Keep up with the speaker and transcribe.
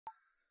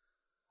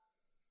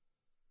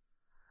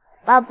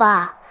爸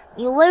爸，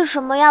你为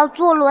什么要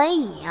坐轮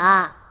椅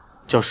啊？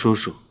叫叔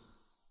叔。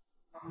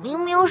明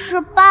明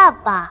是爸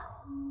爸。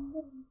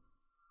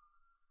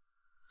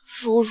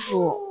叔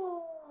叔，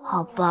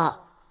好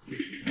吧。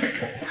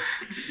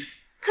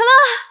可乐，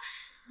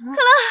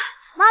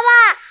妈妈。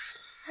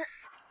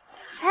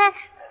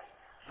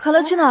可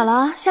乐去哪儿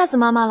了？吓死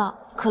妈妈了！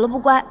可乐不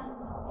乖。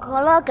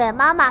可乐给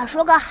妈妈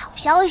说个好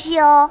消息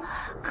哦，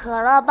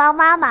可乐帮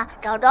妈妈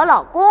找着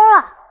老公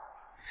了。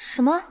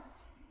什么？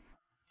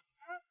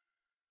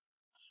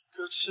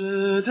可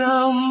知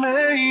道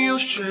没有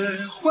雪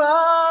花，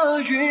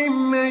云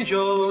没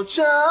有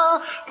家，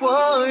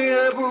我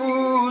也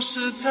不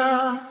是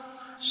他。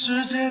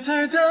世界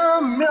太大，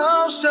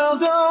渺小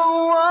的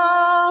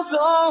我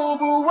走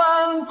不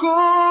完孤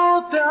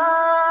单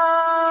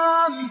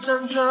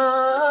挣扎。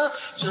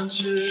6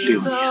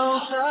年了，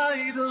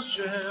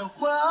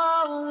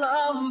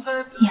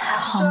你还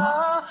好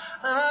吗？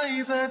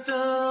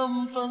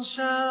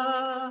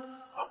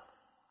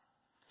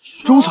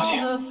钟小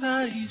姐，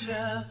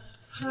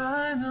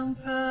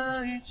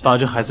把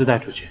这孩子带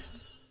出去。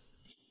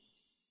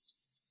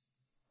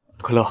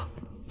可乐，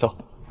走，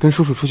跟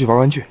叔叔出去玩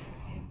玩具。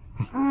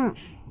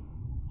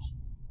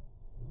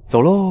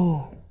走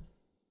喽。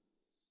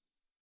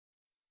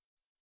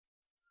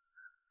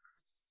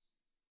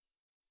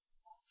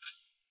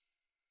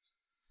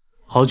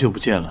好久不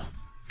见了，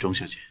钟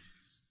小姐。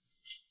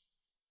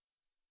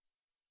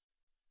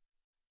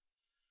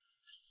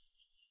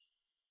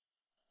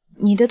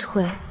你的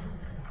腿？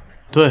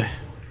对，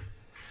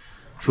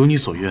如你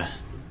所愿，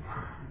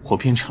我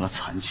变成了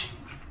残疾。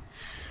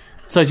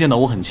再见到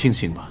我很庆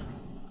幸吧，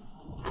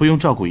不用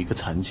照顾一个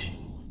残疾。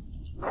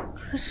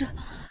可是，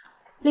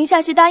林夏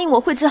曦答应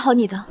我会治好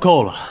你的。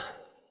够了，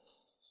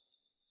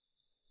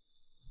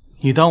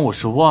你当我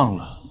是忘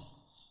了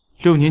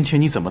6年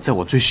前你怎么在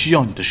我最需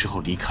要你的时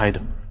候离开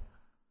的？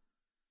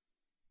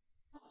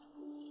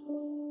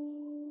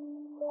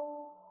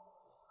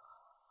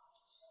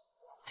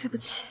对不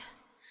起。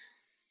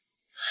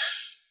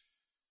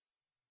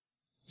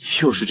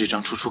又是这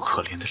张楚楚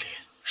可怜的脸，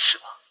是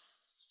吧？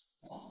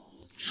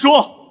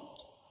说，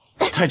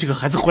带这个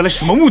孩子回来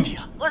什么目的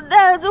啊？我带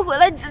儿子回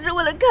来只是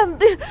为了看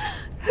病，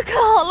看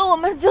好了我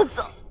们就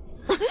走。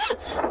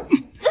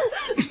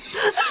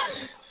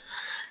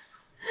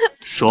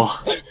说，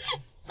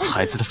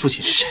孩子的父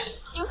亲是谁？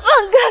你放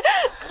开，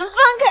你放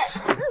开，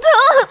疼！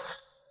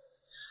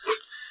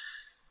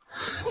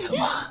怎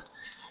么？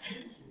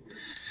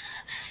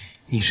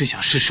你是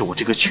想试试我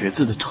这个瘸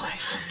子的腿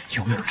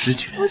有没有知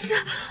觉？不是。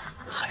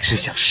还是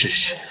想试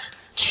试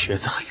瘸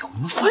子还有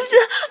没有反应？不是，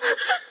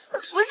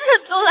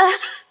东来，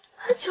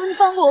求你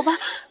放过我吧，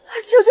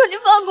求求你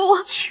放过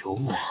我！求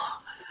我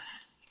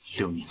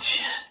？6年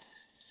前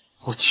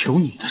我求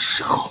你的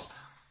时候，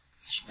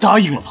你答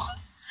应了吗？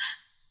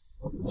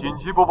紧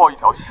急播报一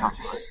条气象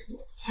新闻：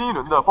新一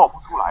轮的暴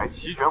风突来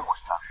席卷我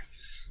市南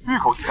部，峪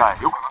口地带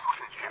有可能出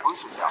现飓风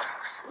现象，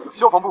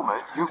消防部门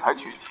已经采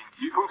取紧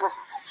急封山行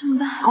动。怎么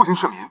办？出行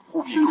市民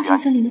务必注意安全。分不清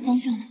森林的方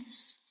向了。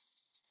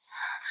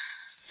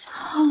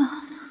好冷，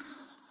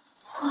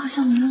我好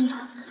像迷路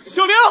了。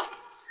小玲，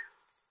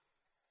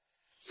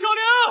小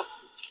玲，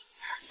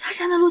下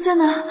山的路在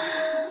哪？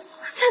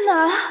在哪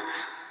儿啊？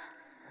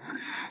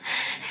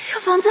有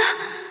房子。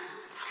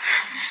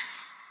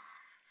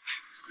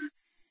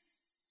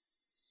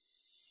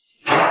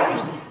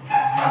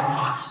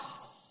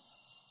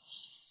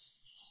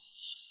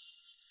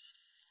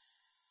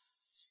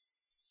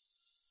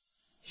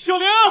小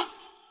玲，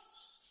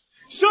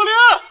小玲，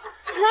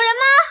有人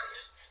吗？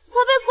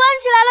我被关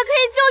起来了，可以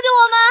救救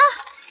我吗？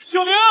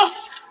小玲，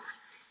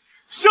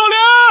小玲，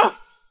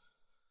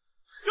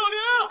小玲，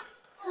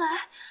东来，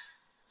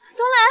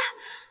东来，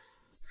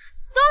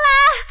东来，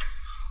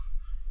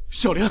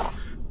小玲，东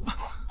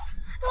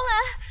来，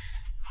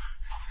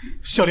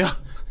小玲，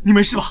你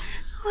没事吧？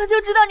我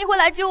就知道你会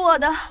来救我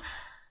的。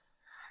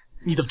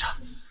你等着，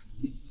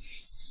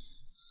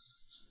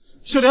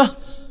小玲。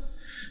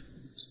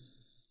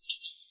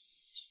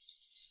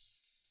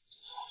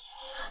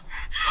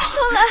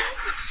东来，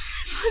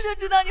我就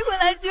知道你会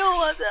来救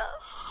我的。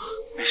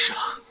没事了，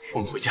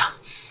我们回家。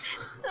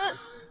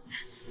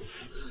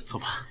走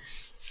吧，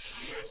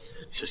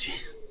小心，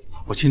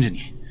我牵着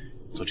你，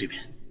走这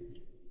边。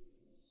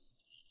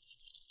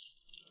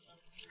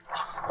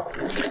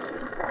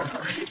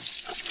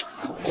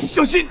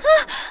小心！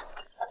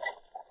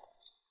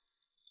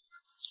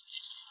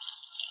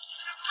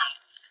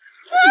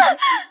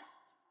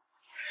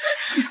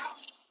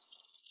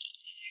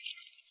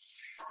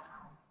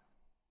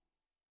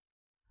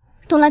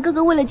东来哥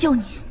哥为了救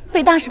你，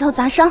被大石头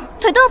砸伤，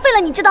腿都要废了，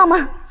你知道吗？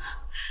不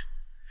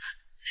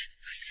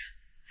行，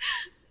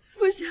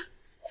不行，求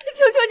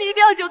求你一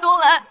定要救东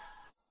来！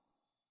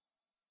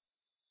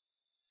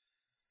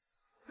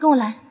跟我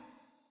来。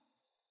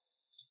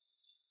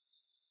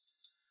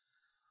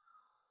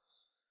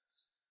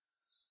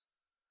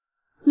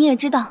你也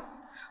知道，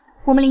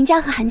我们林家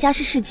和韩家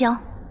是世交，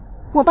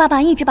我爸爸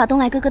一直把东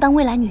来哥哥当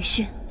未来女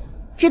婿，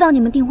知道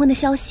你们订婚的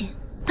消息，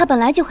他本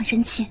来就很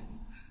生气。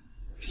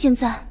现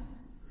在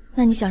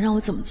那你想让我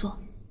怎么做？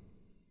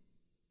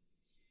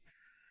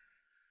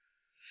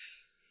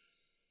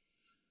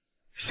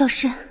小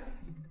诗，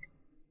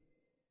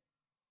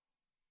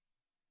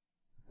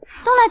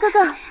东来哥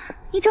哥，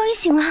你终于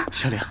醒了。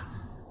小玲，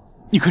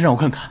你快让我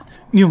看看，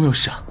你有没有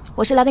事啊？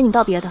我是来跟你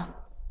道别的，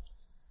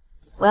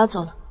我要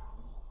走了。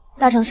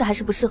大城市还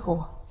是不适合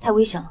我，太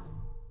危险了。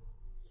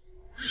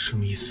什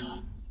么意思啊？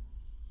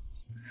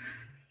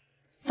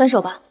分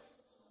手吧。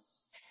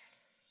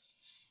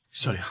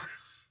小玲，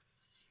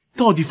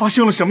到底发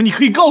生了什么？你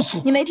可以告诉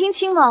我。你没听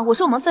清吗？我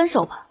说我们分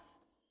手吧。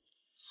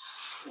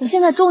我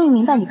现在终于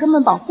明白，你根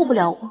本保护不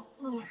了我。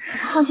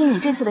况且你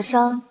这次的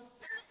伤，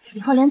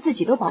以后连自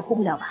己都保护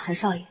不了吧，韩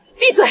少爷。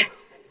闭嘴！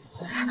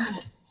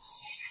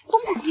伯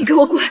母，你给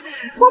我滚！滚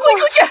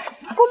出去！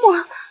伯母，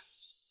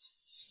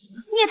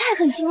你也太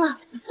狠心了。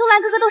东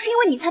来哥哥都是因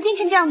为你才变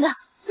成这样的，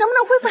能不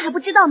能恢复还不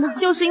知道呢。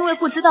就是因为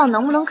不知道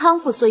能不能康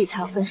复，所以才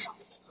要分手。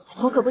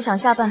我可不想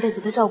下半辈子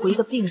都照顾一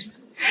个病人。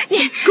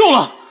你够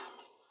了！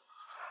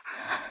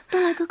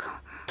东来哥哥，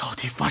到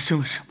底发生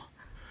了什么？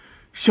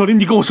小玲，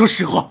你跟我说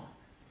实话。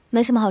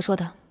没什么好说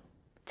的，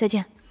再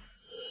见。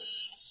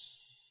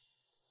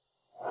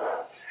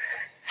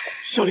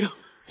小玲，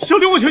小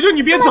玲，我求求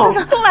你别走！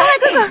东来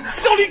哥哥，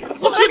小玲，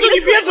我求求你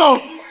别走！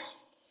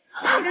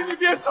小玲，你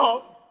别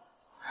走！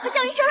快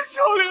叫医生！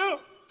小玲，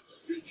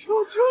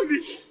求求你，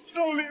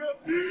小玲，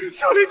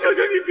小玲，求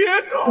求你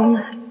别走！东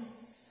来，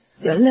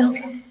原谅我。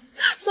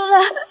东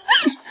来，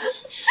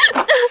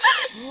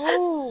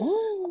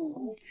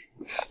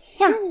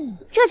呀，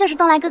这就是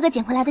东来哥哥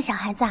捡回来的小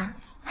孩子啊，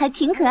还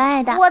挺可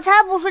爱的。我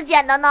才不是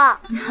捡的呢。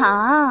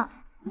好，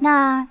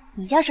那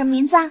你叫什么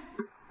名字啊？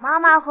妈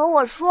妈和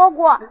我说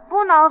过，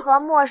不能和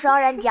陌生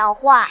人讲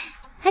话。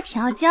还挺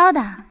傲娇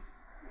的。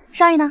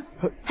少爷呢？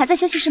还在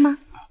休息室吗？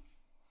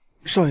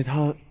少爷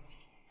他……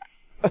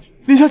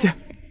林小姐，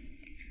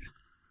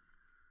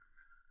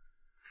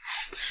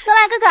东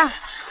来哥哥，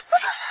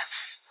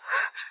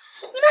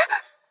你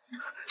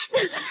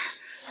们……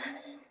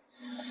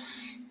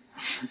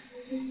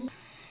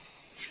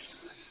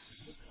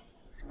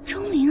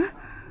钟灵，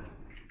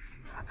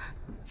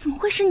怎么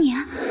会是你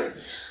啊？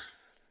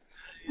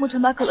沐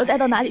晨把可乐带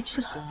到哪里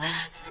去了？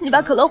你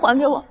把可乐还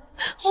给我，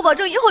我保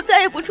证以后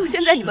再也不出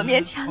现在你们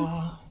面前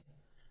了。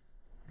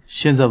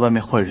现在外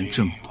面坏人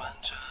这么多，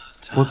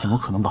我怎么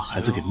可能把孩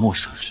子给陌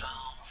生人？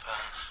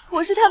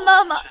我是他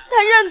妈妈，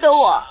他认得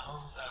我。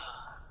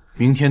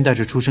明天带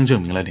着出生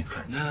证明来领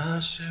孩子。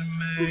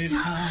不行，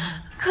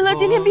可乐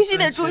今天必须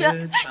得住院，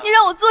你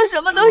让我做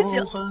什么都行，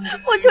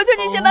我求求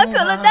你先把可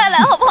乐带来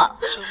好不好？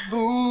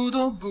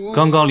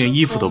刚刚连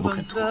衣服都不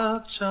肯脱，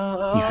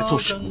你还做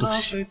什么都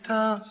行。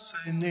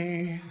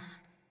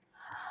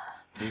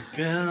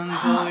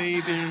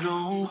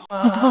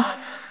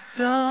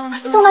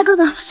东来哥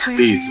哥，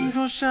闭嘴！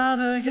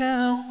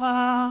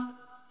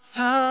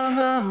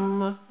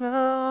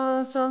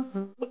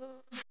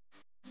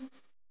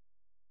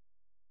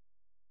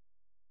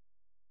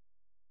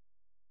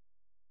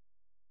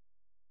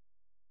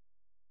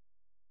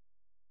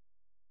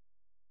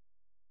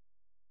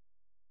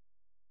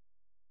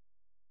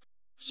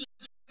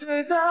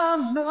最大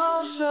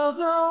渺小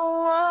的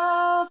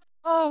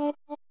我，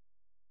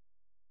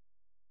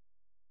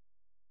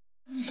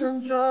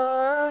等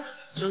着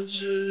就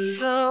知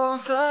道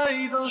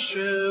太多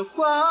雪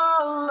花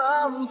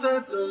浪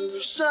在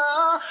等上，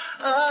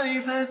爱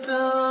在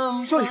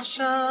等少爷放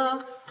下。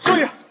少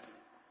爷，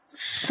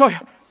少爷，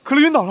可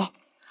乐晕倒了。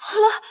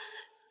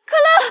可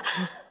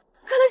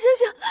乐醒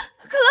醒，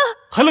可乐！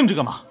还愣着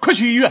干嘛？快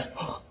去医院！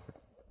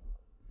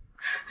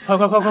快！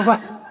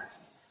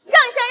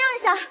让一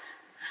下！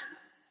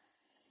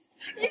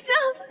医生，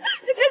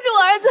这是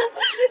我儿子，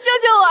救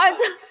救我儿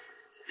子！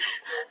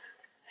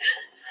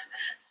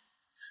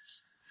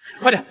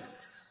快点！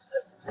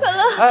可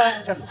乐，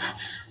哎，家属，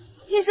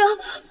医生，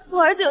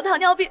我儿子有糖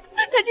尿病，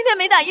他今天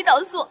没打胰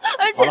岛素，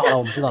而且他……好了，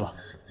我们知道了，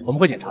我们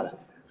会检查的。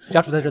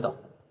家属在这等。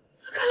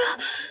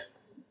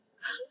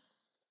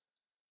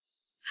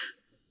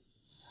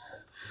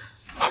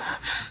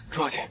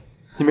朱小姐，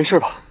你没事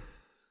吧？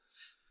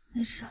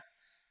没事。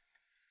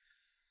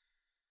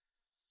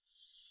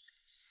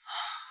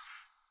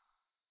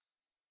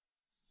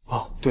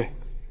哦，对，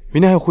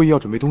明天还有会议要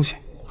准备东西。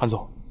韩总，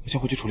我先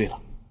回去处理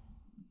了。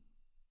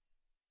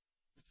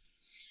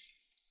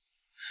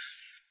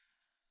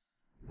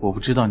我不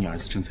知道你儿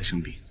子正在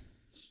生病，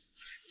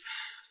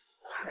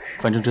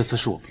反正这次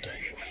是我不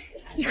对。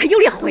你还有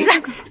脸回来？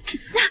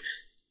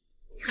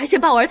你还嫌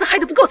把我儿子害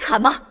得不够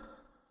惨吗？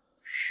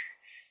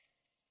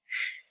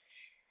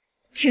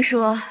听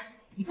说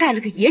你带了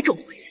个野种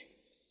回来，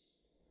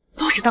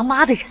都是当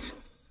妈的人了，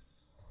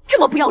这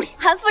么不要脸！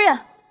韩夫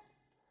人，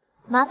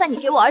麻烦你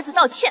给我儿子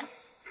道歉。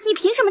你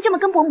凭什么这么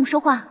跟伯母说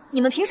话？你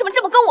们凭什么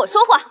这么跟我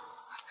说话？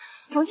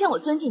从前我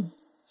尊敬你，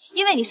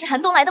因为你是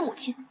韩东来的母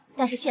亲，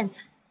但是现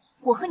在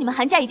我和你们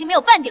韩家已经没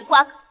有半点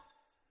瓜葛，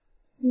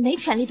你没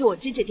权利对我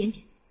指指点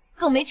点，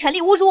更没权利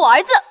侮辱我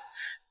儿子。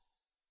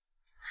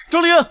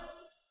钟灵，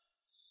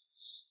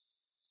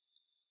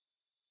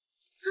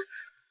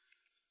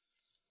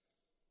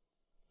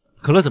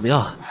可乐怎么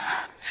样？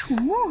楚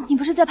墨，你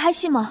不是在拍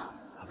戏吗？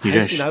你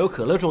认识？哪有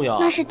可乐重要？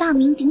那是大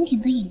名鼎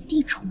鼎的影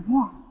帝楚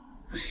墨，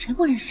谁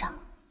不认识啊？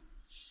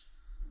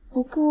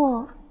不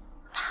过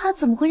他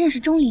怎么会认识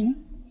钟灵？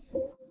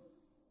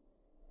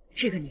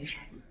这个女人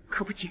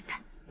可不简单。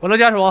可乐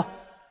家属，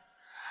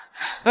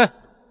哎，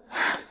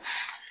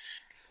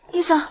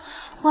医生，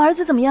我儿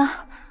子怎么样？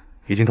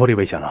已经脱离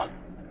危险了，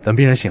等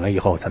病人醒了以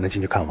后才能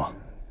进去看望。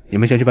你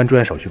们先去办住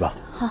院手续吧。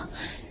好，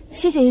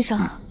谢谢医生。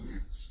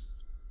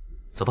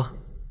走吧，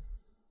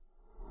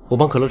我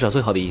帮可乐找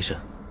最好的医生，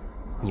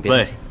你别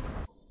担心。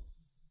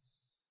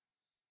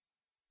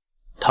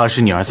他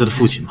是你儿子的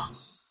父亲吗？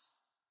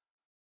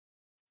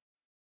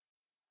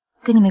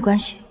跟你没关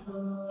系。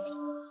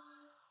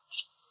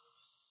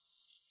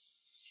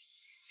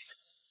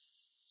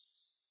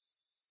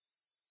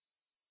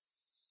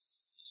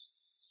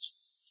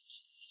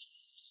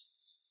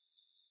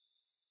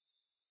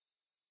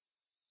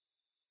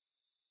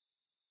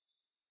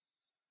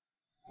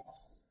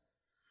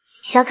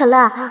小可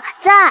乐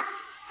在，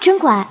真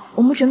乖，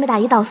我们准备打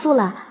胰岛素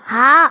了。好，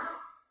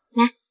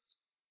来。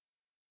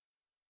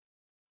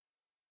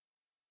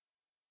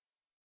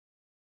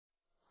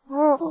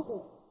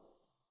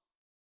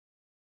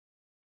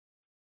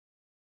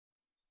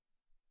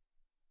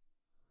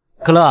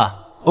可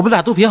乐，我们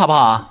打肚皮好不好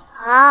啊？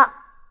好。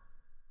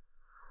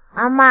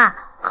妈妈，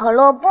可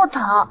乐不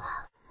疼。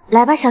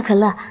来吧，小可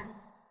乐。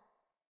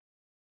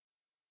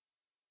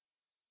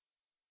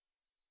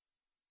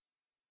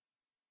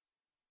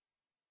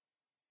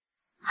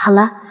好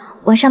了，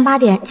晚上8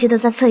点记得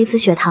再测一次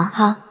血糖。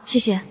好，谢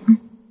谢。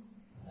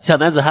小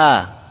男子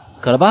汉，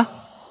渴了吧？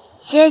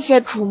谢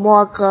谢楚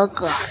墨哥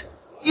哥。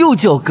又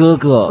叫哥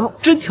哥，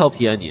真调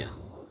皮啊你！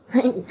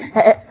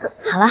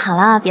好了好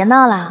了，别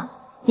闹了，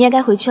你也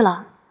该回去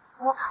了。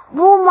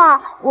不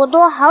嘛，我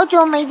都好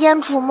久没见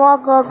楚墨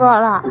哥哥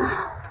了。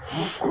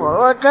可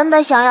乐真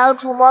的想要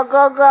楚墨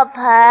哥哥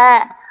陪。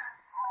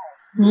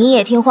你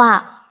也听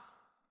话。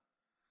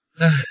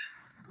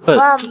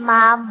问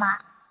妈妈。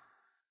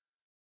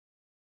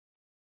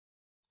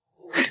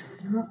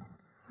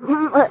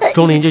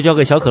钟灵就交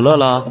给小可乐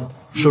了，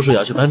叔叔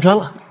要去搬砖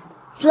了。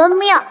遵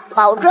命，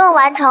保证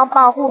完成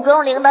保护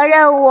钟灵的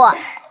任务。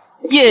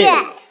耶！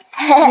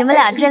你们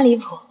俩真离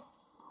谱。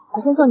我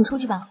先送你出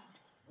去吧。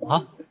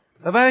好，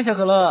拜拜，小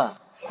可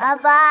乐。拜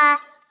拜。啊，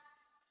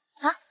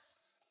拜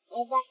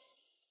拜。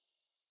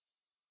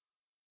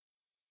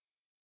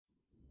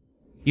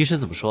医生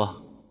怎么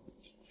说？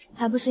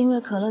还不是因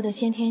为可乐的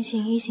先天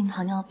性1型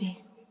糖尿病，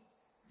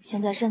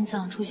现在肾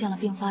脏出现了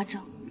并发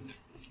症。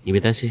你别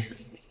担心，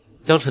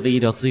江城的医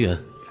疗资源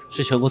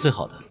是全国最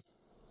好的，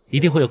一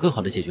定会有更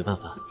好的解决办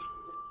法。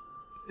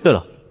对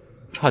了，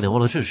差点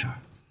忘了正事儿。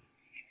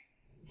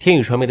天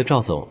宇传媒的赵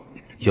总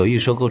有意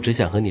收购只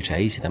想和你宅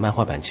一起的漫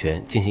画版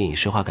权，进行影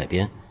视化改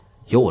编，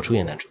由我出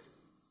演男主。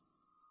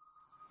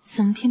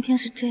怎么偏偏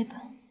是这本？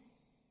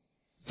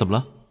怎么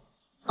了？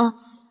哦，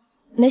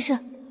没事，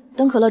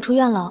等可乐出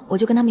院了，我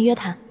就跟他们约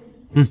谈。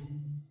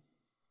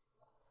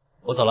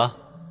我走了。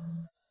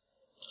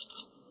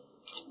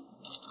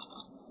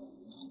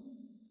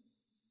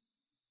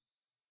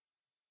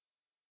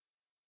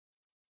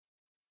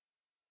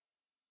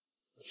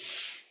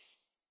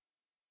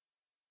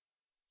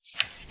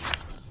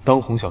当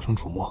红小生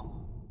楚墨，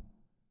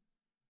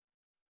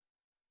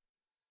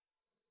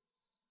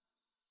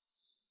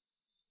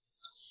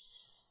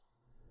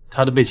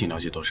他的背景了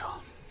解多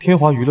少？天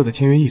华娱乐的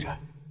签约艺人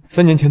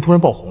，3年前突然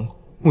爆红，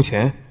目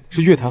前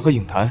是乐坛和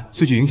影坛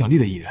最具影响力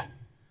的艺人。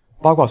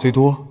八卦虽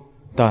多，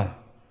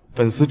但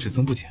粉丝只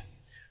增不减。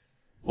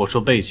我说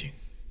背景，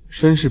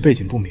身世背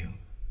景不明，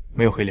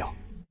没有黑料。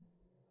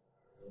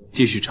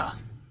继续查。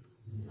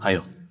还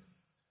有，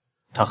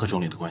他和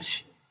钟灵的关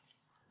系。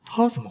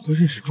他怎么会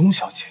认识钟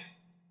小姐？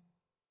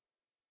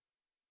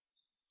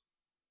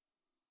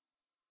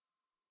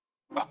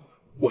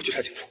我去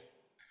查清楚。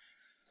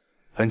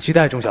很期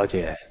待钟小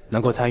姐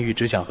能够参与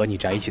只想和你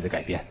宅一起的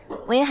改编。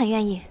我也很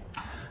愿意。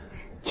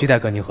期待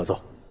跟您合作。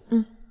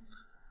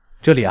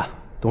这里啊，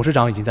董事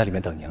长已经在里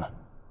面等您了。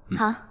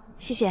好，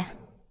谢谢。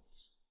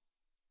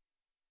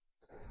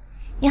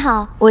你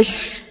好，我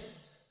是……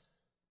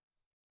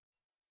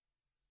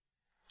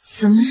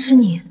怎么是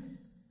你？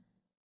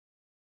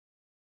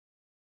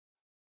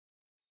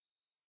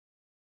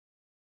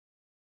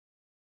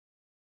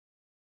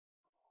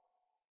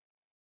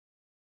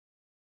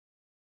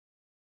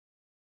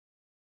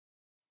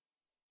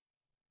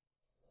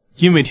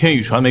因为天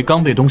宇传媒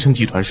刚被东升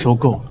集团收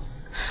购了。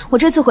我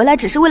这次回来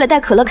只是为了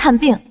带可乐看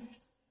病。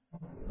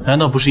难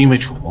道不是因为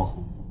楚墨？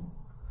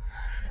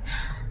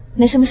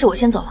没事没事，我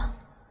先走了。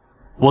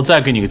我再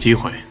给你个机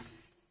会，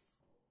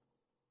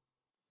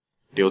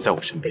留在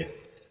我身边。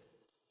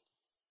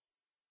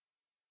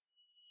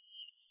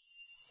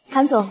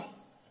韩总，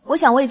我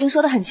想我已经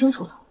说得很清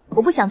楚了，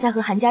我不想再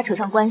和韩家扯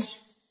上关系。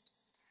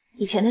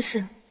以前的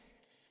事，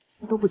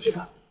我都不记得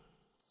了。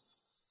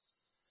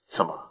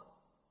怎么？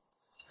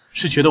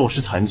是觉得我是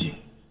残疾，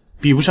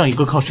比不上一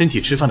个靠身体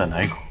吃饭的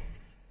奶狗，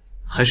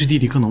还是弟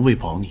弟更能喂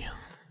饱你啊？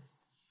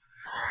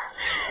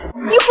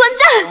你混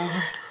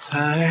蛋！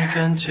才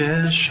敢接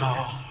受，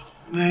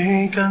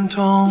没感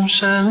同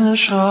身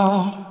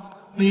受。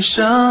你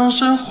像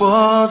是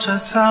火柴，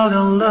擦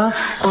亮了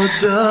我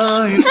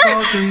的一口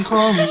天空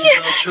要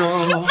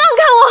求。你放开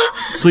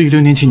我！所以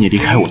6年前你离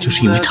开我，就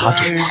是因为他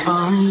对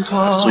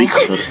我，所以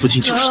可乐的父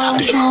亲就是他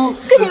对我，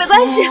跟你没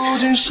关系，跟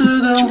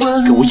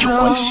我有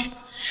关系。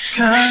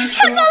反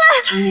过来，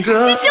你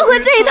就会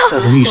这一套，在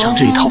荣誉上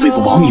这一套背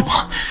不保你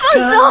吗？放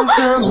手！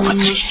我问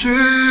你，你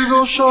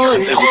还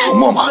在乎楚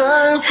墨吗？对。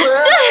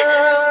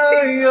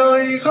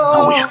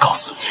那我也告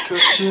诉你，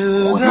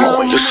我弄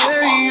毁了楚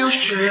墨，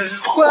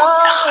保护你的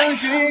孩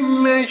子。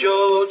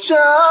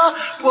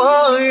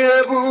我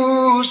也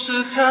不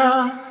是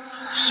他，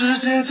世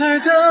界太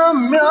大，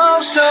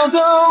渺小的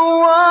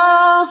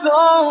我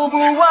走不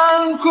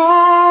完孤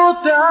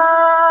单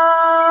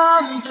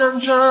辗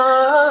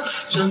转，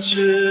像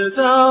赤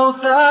道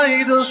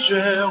在等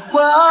雪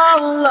花，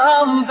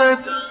浪在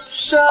等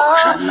沙。果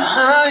然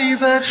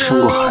呐，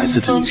生过孩子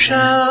的女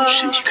人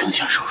身体更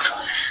加柔软，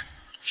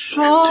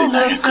对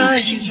男人更有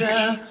吸引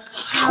力。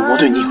楚墨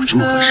对你有这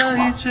么温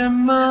柔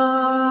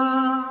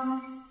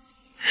吗？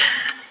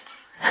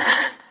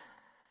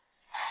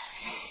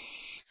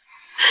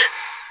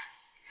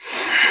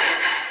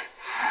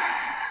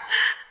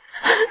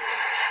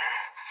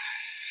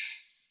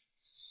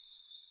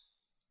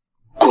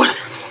滚！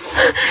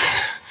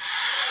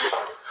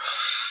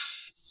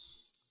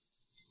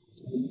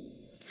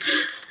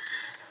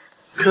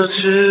可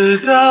知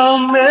道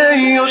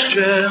没有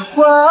雪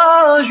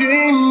花，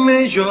云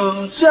没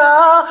有家，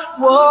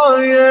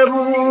我也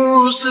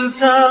不是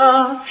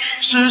他。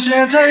世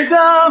界太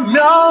大，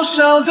渺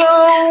小的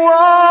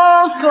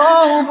我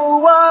走不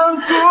完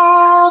孤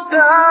单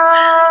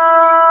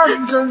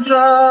辗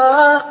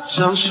转，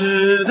像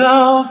赤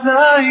道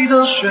在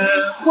等雪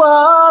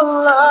花，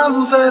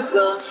浪在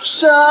等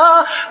沙，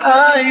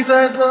爱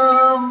在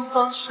等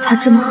放下。他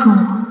这么恨我，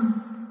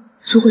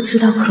如果知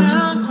道可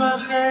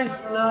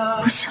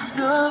乐，不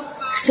行，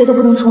谁都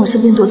不能从我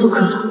身边夺走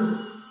可乐，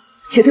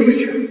绝对不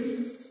行。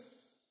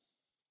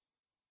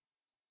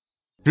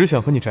只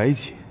想和你宅一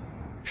起，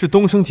是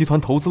东升集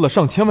团投资了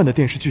上千万的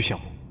电视剧项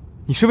目，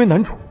你身为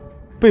男主，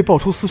被爆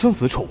出私生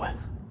子丑闻，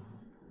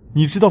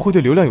你知道会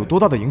对流量有多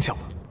大的影响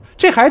吗？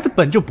这孩子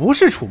本就不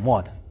是楚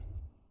墨的，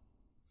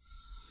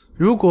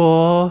如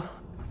果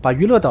把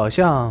娱乐导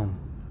向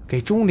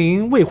给钟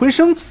灵未婚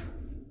生子，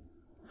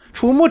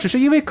楚墨只是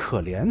因为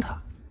可怜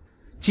他，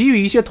给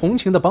予一些同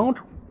情的帮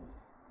助，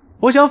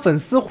我想粉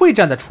丝会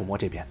站在楚墨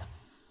这边的。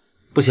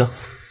不行，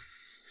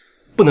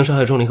不能伤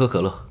害钟灵和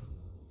可乐。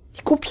你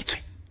给我闭嘴！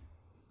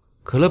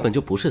可乐本就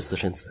不是私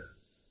生子，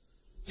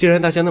既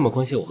然大家那么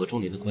关心我和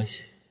钟灵的关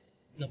系，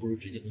那不如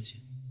直接关心。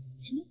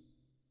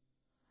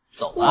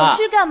走吧。我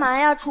去干嘛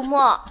呀，楚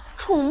墨？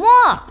楚墨，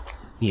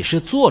你是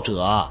作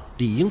者，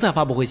理应在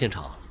发布会现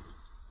场。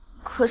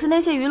可是那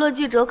些娱乐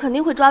记者肯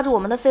定会抓住我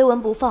们的绯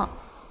闻不放，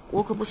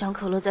我可不想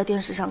可乐在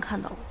电视上看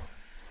到我。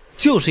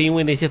就是因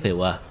为那些绯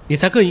闻，你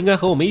才更应该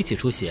和我们一起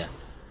出席，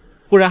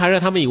不然还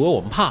让他们以为我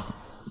们怕。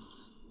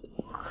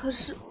可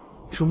是，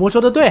楚墨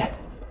说的对，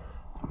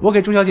我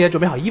给钟小姐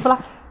准备好衣服了，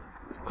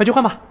快去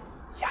换吧。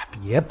呀，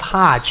别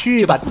怕，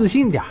去吧，自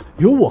信点，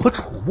有我和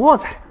楚墨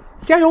在，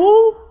加油！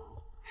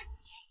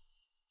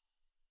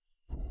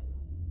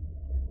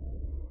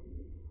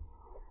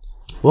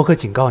我可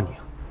警告你，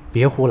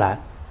别胡来，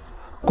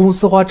公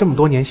司花这么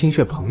多年心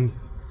血捧你，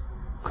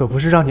可不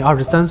是让你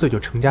23岁就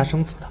成家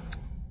生子的。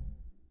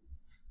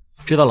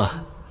知道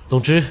了，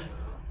总之，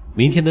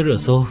明天的热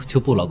搜就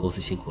不劳公司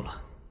辛苦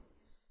了。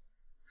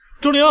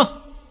钟灵，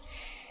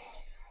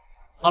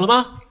好了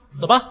吗？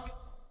走吧。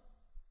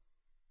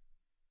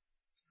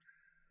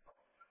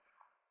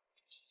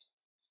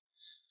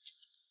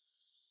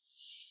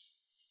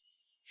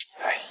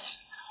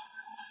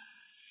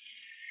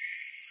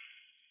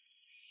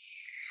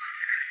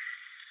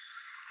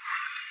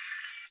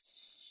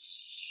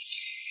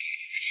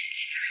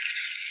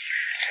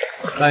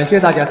感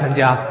谢大家参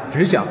加《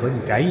只想和你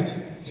宅一起》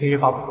签约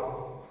发布会，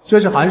这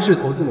是韩氏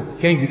投资的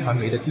天娱传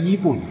媒的第一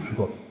部影视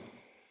作品。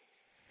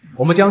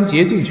我们将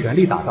竭尽全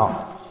力打造，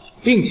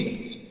并且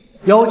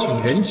邀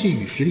请人气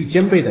与实力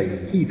兼备的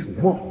影帝楚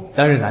墨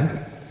担任男主。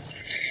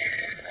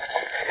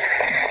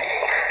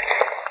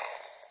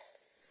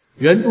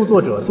原著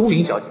作者钟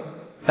灵小姐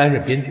担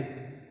任编剧。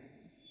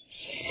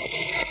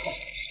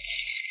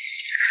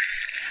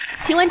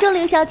请问钟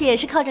灵小姐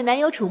是靠着男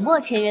友楚墨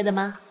签约的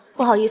吗？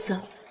不好意思，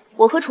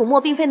我和楚墨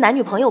并非男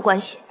女朋友关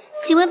系。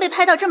请问被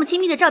拍到这么亲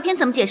密的照片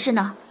怎么解释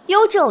呢？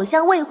优质偶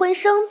像未婚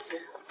生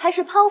子，还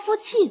是抛夫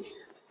弃子，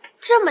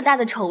这么大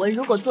的丑闻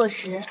如果坐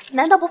实，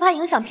难道不怕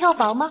影响票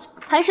房吗？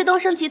还是东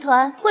升集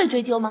团会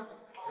追究吗？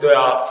对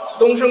啊，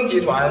东升集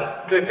团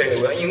对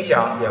绯闻影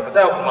响也不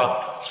在乎吗？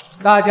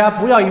大家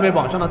不要因为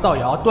网上的造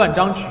谣断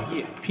章取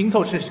义，拼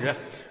凑事实。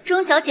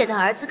钟小姐的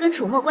儿子跟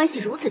楚墨关系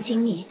如此亲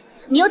密，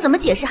你又怎么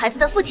解释孩子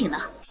的父亲呢？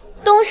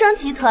东升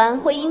集团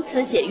会因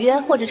此解约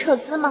或者撤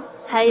资吗？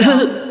还有，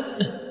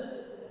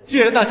既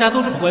然大家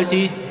都这么关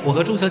心我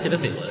和钟小姐的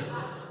绯闻，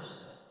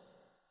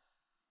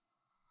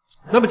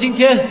那么今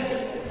天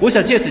我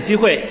想借此机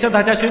会向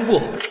大家宣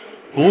布，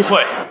不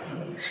会。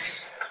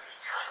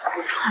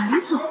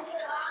韩总，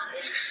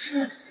这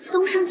是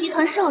东升集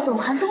团少董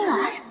韩东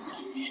来。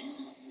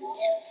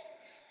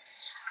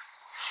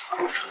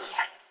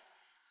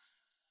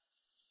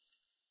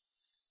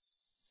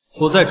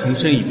我再重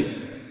申一遍，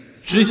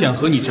只想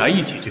和你宅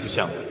一起这个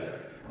项目，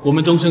我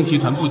们东升集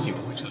团不仅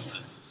不会撤资，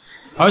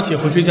而且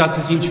会追加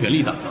资金全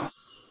力打造，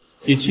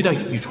也期待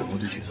影帝楚墨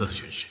对角色的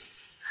诠释。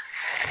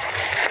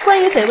关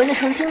于绯闻的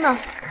澄清呢？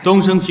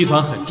东升集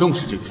团很重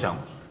视这个项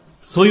目，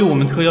所以我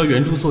们特邀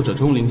原著作者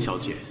钟灵小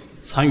姐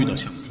参与到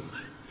项目中来，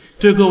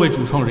对各位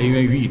主创人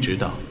员予以指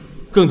导，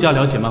更加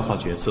了解漫画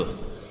角色。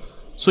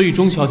所以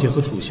钟小姐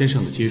和楚先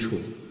生的接触，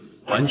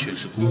完全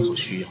是工作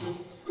需要。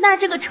那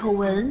这个丑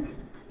闻？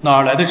哪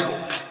儿来的丑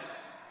闻？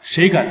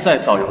谁敢再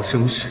造谣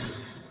生事，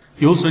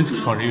有损主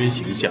创人员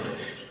形象，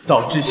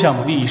导致项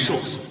目利益受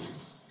损，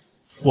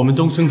我们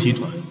东升集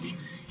团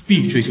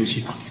必追究其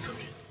法律责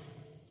任。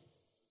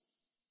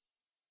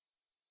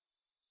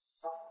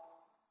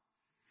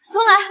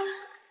东来，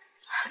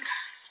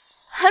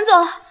韩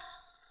总，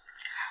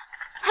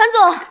韩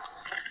总，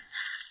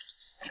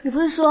你不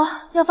是说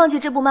要放弃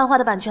这部漫画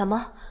的版权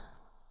吗？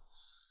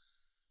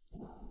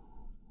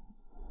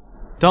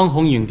当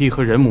红影帝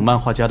和人母漫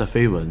画家的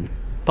绯闻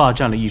霸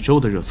占了1周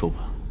的热搜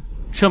榜，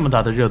这么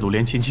大的热度，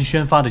连前期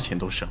宣发的钱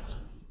都省了。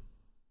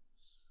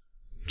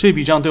这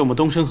笔账对我们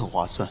东升很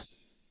划算，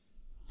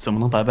怎么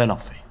能白白浪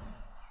费？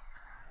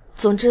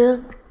总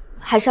之，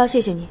还是要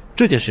谢谢你。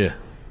这件事，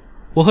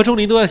我和钟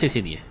离都要谢谢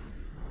你。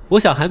我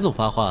想韩总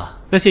发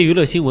话，那些娱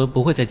乐新闻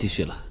不会再继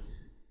续了。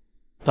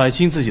摆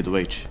清自己的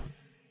位置，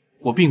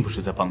我并不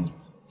是在帮你们。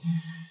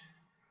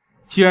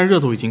既然热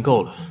度已经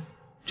够了，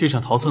这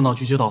场桃色闹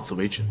剧就到此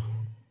为止吗？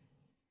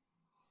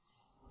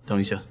等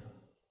一下，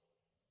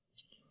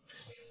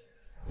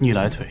你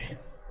来腿。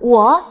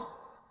我？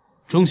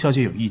钟小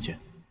姐有意见。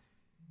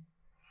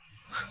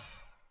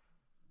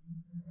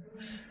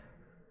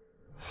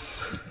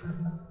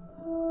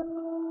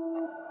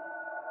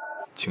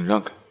请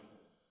让开。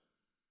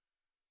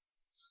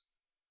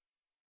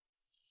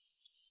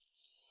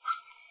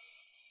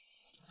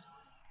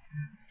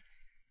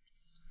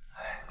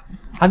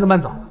韩总，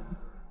慢走。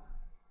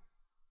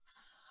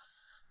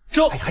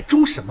周，哎，还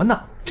周什么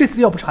呢？这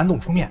次要不是韩总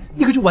出面，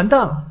你可就完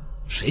蛋了。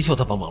谁求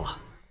他帮忙了？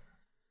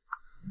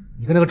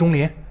你跟那个钟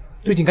离，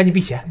最近赶紧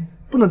避嫌，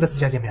不能再私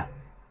下见面。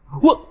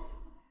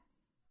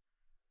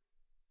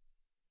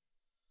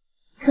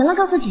可乐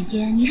告诉姐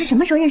姐，你是什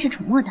么时候认识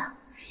楚墨的？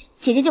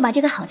姐姐就把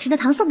这个好吃的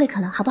糖送给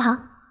可乐，好不好？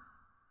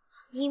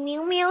你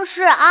明明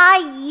是阿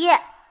姨。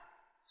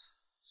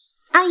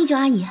阿姨就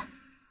阿姨。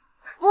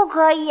不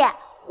可以，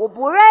我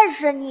不认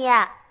识你。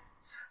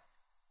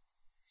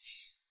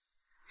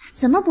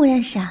怎么不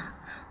认识啊？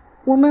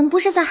我们不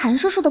是在韩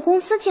叔叔的公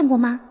司见过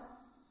吗？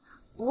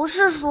不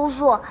是叔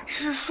叔，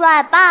是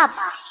帅爸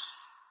爸。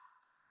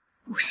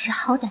不识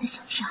好歹的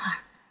小屁孩！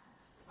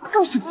我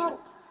告诉你，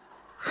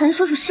韩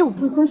叔叔是我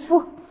未婚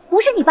夫，不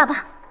是你爸爸。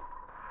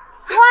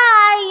坏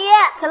阿姨，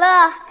可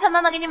乐，看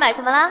妈妈给你买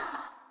什么啦？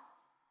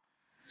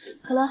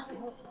可乐，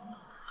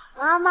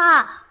妈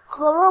妈，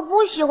可乐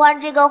不喜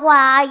欢这个坏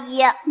阿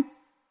姨。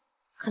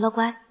可乐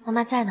乖，妈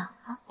妈在呢，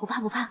啊，不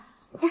怕不怕。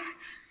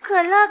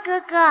可乐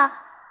哥哥，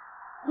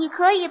你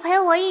可以陪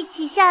我一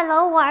起下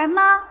楼玩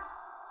吗？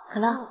可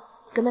乐，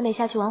跟妹妹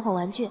下去玩会儿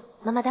玩具，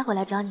妈妈待会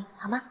来找你，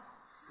好吗？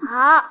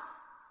好，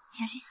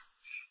小心。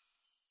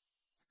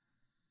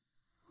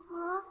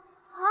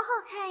好好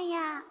看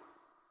呀！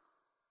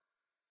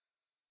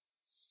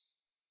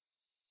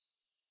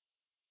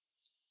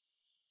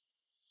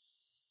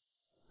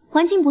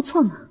环境不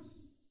错嘛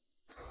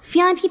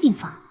 ，VIP 病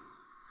房，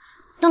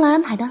东来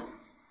安排的，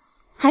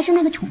还是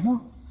那个楚墨，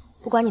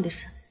不关你的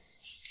事。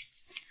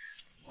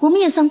我们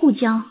也算故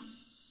交，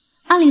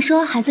按理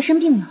说孩子生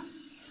病了，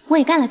我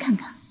也该来看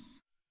看。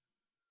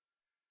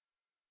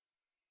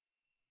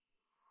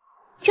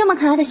这么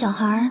可爱的小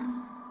孩，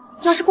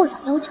要是过早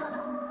夭折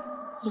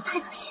了，也太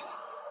可惜了。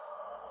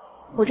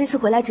我这次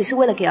回来只是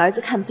为了给儿子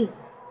看病。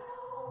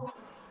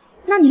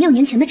那你6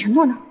年前的承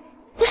诺呢？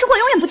你说过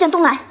永远不见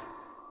东来。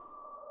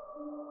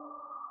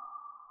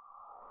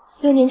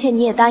6年前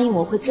你也答应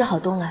我会治好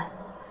东来，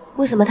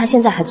为什么他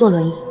现在还坐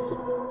轮椅？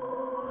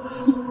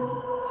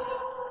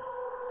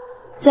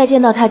再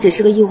见到他只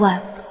是个意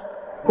外，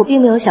我并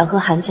没有想和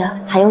韩家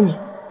还有你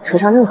扯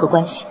上任何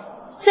关系。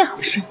最好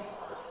是，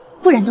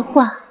不然的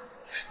话，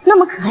那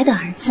么可爱的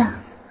儿子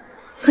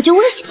可就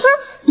危险。钟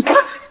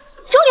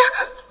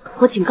灵，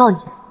我警告你，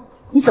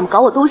你怎么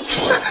搞我都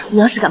行。你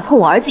要是敢碰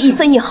我儿子1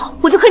分1毫，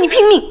我就和你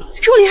拼命。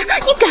钟灵，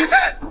你敢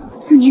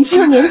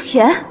？6年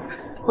前，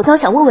我倒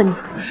想问问你，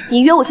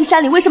你约我去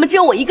山里，为什么只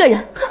有我一个人？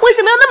为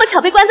什么又那么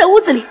巧被关在屋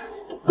子里？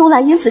东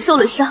来因此受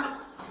了伤，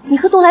你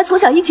和东来从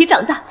小一起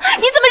长大，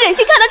你怎么忍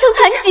心看他成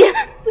残疾？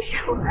不是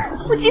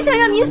我只想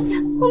让你死，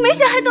我没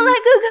想害东来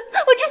哥哥，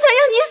我只想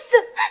让你死。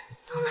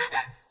东来，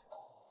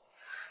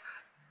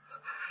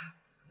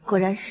果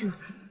然是你。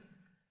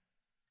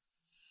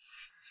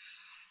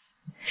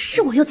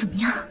是我又怎么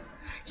样？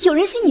有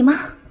人信你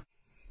吗？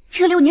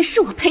这6年是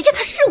我陪着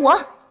他，是我。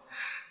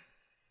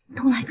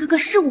东来哥哥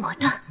是我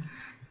的，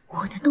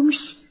我的东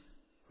西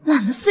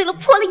烂了、碎了、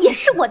破了也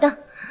是我的，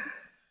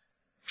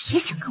别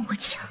想跟我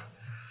抢。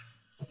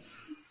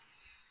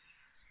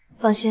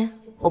放心，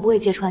我不会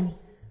揭穿你。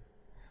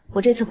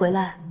我这次回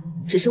来，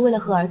只是为了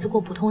和儿子过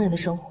普通人的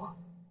生活。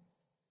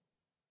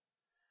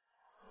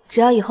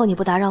只要以后你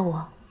不打扰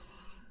我，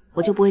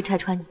我就不会拆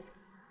穿你。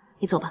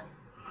你走吧。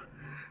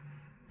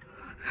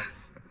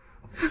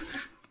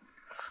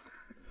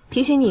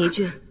提醒你一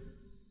句，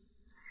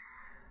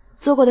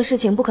做过的事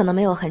情不可能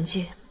没有痕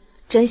迹，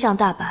真相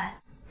大白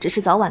只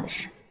是早晚的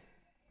事。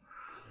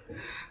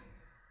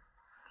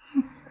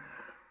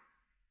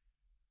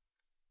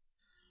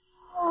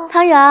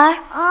汤圆儿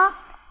啊，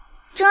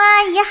钟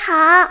阿姨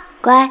好。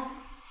乖，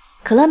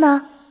可乐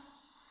呢？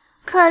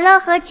可乐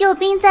和救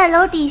兵在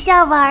楼底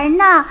下玩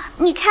呢，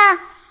你看。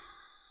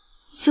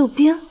救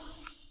兵？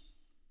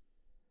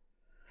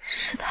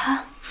是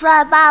他？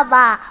帅爸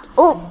爸？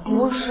哦，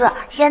不是，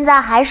现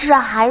在还是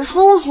韩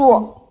叔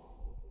叔。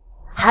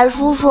韩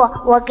叔叔，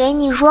我给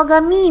你说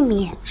个秘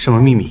密。什么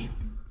秘密？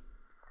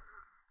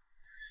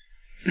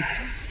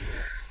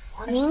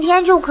我明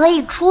天就可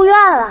以出院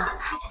了，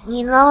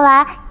你能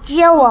来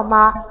接我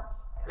吗？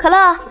可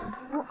乐，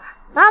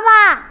妈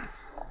妈，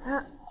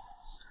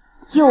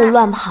又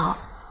乱跑。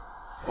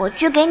我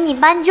去给你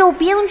搬救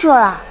兵去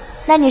了。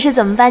那你是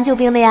怎么搬救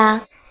兵的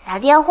呀？打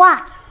电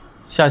话。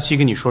夏曦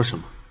跟你说什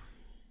么？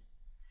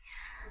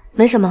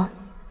没什么，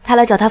他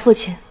来找他父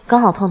亲，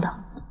刚好碰到。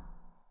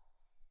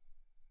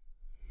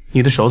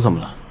你的手怎么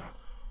了？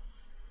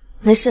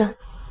没事，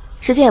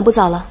时间也不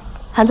早了，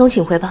韩总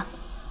请回吧，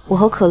我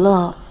和可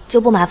乐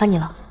就不麻烦你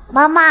了。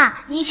妈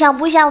妈，你想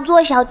不想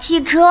坐小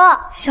汽车？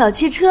小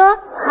汽车？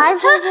韩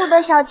叔叔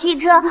的小汽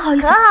车，可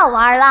好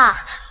玩了。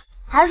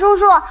韩叔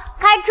叔，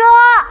开车！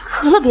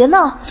可乐别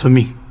闹！遵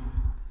命。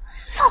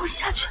放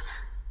下去！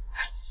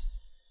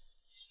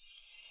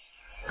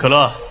可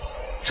乐，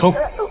冲！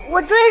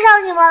我追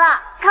上你们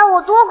了，看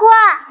我多快！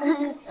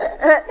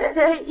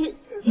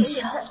你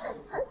小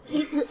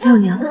六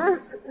娘，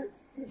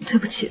对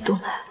不起，东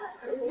来。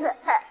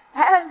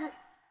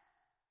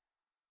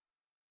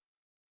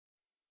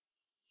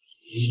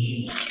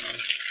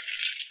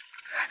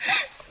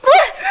滚！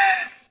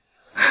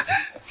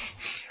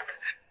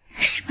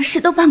什么事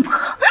都办不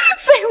好，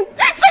废物！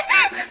废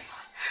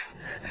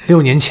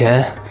！6年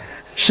前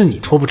是你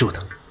拖不住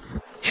的，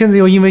现在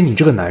又因为你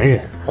这个男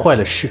人坏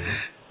了事。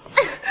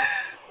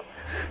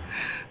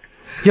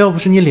要不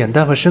是你脸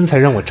蛋和身材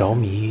让我着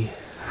迷，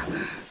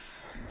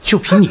就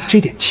凭你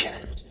这点钱，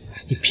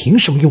你凭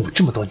什么用我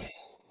这么多年？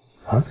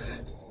啊？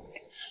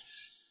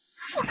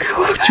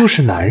不就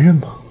是男人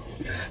吗？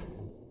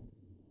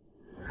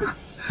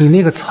你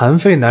那个残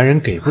废男人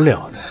给不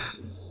了的，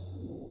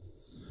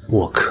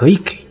我可以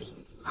给你。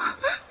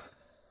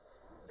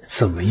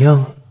怎么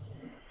样，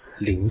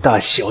林大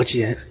小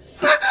姐？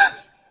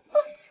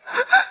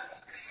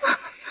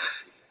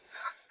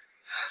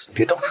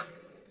别动，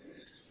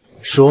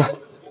说，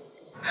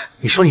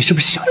你说你是不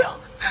是想要？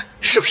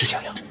是不是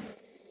想要？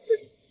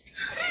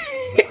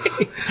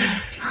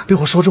被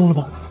我说中了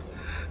吧？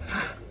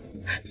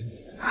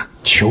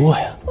求我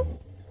呀！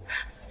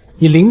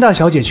你林大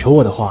小姐求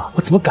我的话，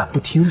我怎么敢不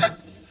听呢？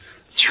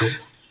求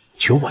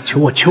我！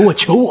求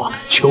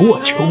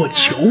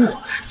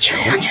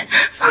你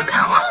放开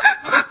我！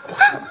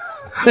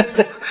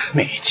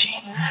没劲。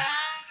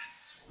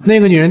那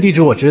个女人地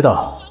址我知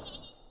道，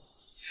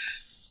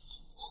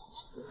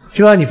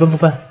就按你吩咐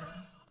办。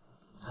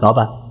老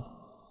板。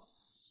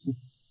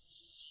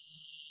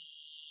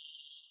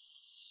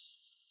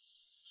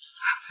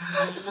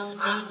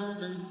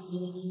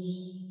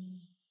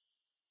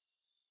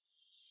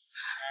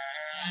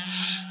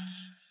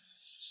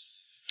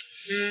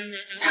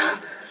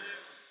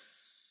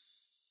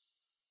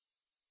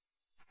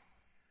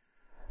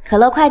可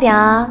乐，快点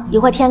啊！一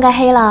会儿天该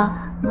黑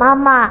了。妈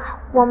妈，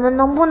我们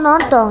能不能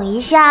等一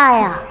下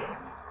呀？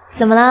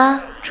怎么啦？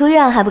出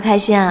院还不开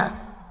心啊？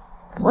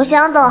我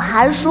想等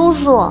韩叔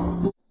叔。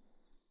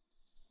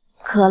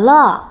可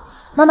乐，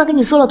妈妈跟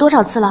你说了多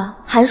少次了？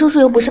韩叔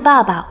叔又不是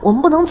爸爸，我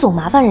们不能总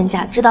麻烦人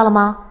家，知道了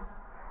吗？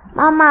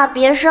妈妈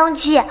别生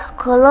气，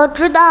可乐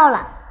知道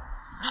了。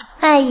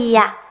哎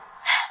呀，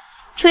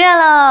出院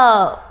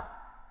喽！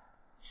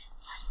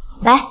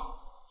来。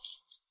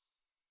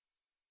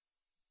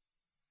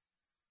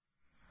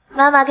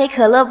妈妈给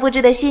可乐布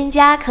置的新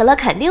家，可乐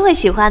肯定会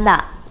喜欢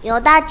的。有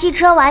大汽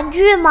车玩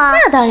具吗？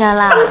那当然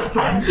啦。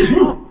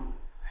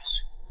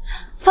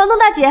房东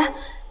大姐，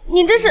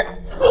你这是……哎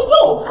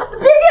呦，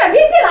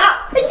别进了！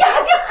哎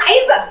呀，这孩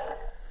子！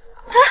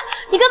啊，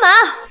你干嘛？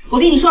我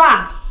跟你说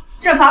啊，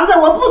这房子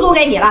我不租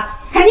给你了，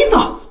赶紧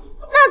走。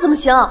那怎么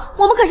行？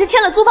我们可是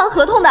签了租房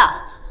合同的。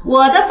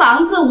我的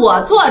房子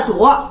我做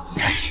主。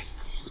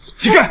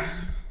乞丐，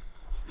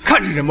看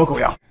着人模狗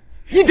样，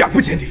一点不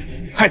检点。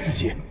害自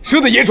己，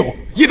生的野种，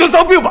也得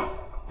脏病吧？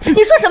你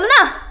说什么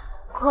呢？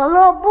可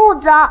乐不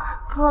脏，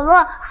可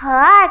乐很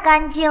爱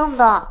干净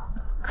的。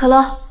可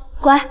乐，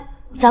乖，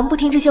咱们不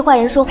听这些坏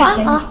人说话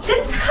啊！跟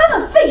他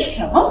们废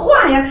什么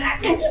话呀？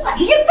赶紧把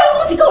这些脏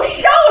东西给我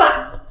烧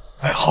了！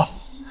哎，好。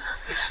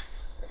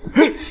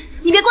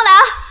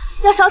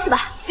要烧是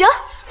吧？行，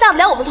大不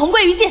了我们同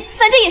归于尽，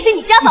反正也是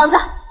你家房子。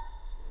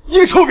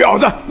你臭婊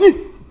子，你！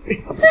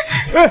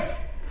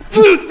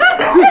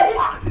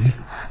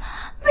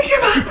没事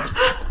吧？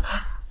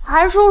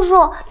韩叔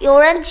叔，有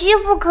人欺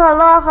负可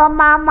乐和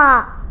妈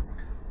妈。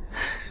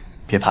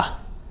别怕，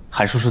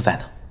韩叔叔在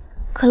呢。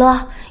可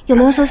乐有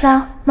没有受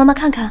伤？妈妈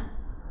看看。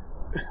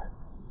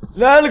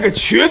来了个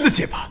瘸子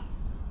结巴，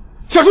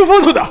想出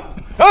风头的啊！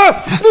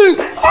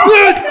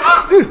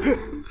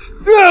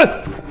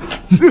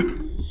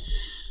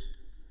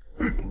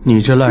你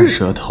这烂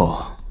舌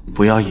头，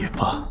不要也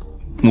罢。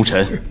沐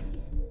尘，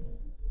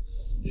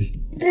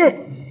你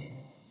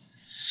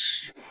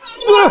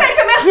要干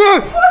什么呀？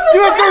你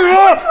要干什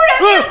么？出人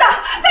命的！大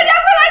家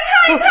快来看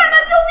一看呐！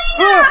救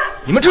命啊！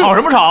你们吵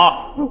什么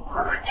吵？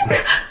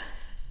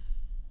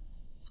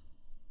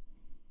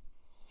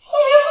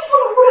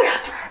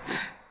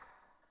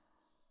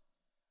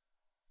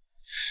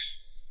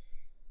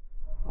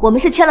我们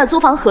是签了租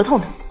房合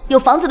同的，有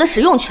房子的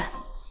使用权。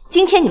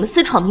今天你们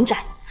私闯民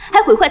宅，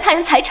还毁坏他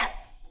人财产，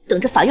等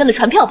着法院的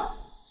传票吧。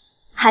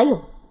还有，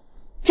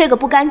这个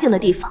不干净的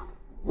地方，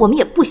我们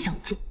也不想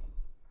住。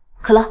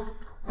可乐，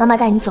妈妈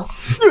带你走。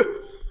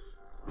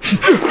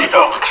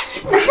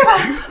没事吧？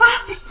啊，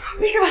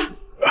没事吧？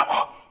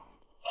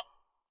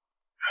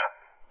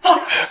走。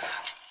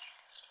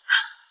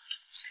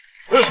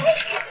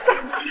算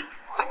了，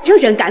反正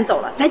人赶走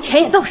了，咱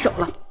钱也到手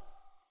了。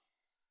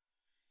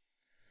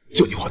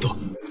就你话多，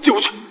进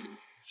屋去。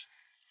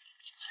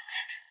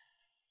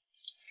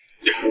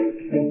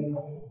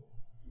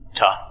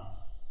茶。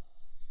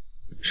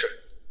是。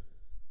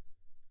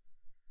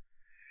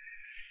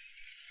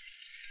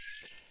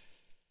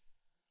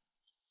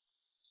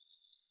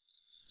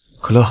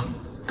可乐，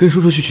跟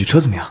叔叔去取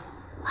车怎么样？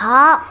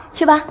好，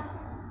去吧。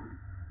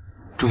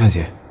钟小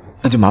姐，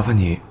那就麻烦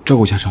你照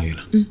顾一下少爷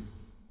了。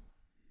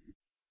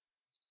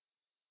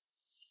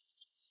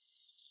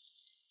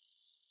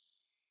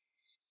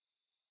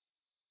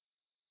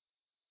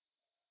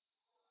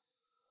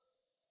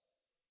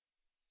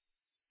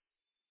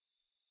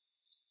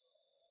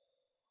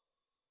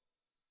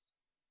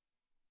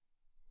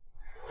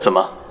怎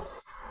么，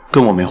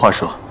跟我没话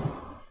说？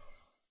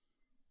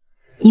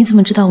你怎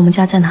么知道我们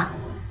家在哪？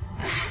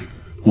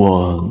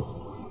我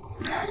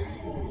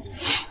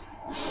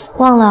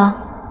忘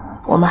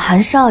了，我们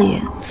韩少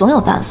爷总有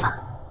办法。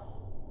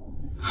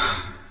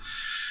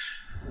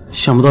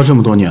想不到这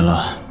么多年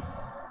了，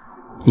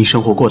你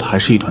生活过得还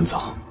是一团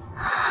糟。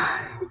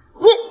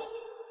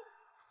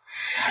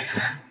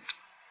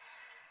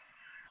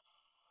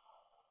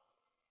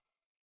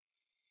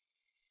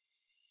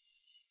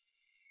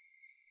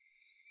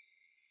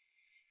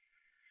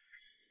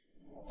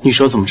你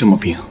手怎么这么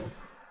冰？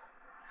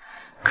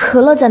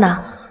可乐在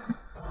哪？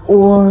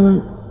我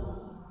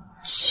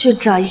去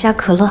找一下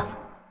可乐。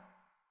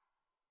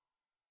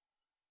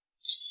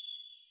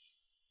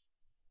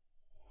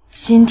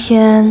今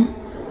天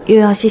又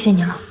要谢谢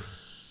你了。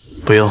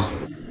不用，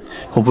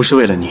我不是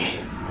为了你，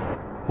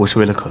我是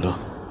为了可乐。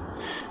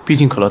毕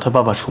竟可乐他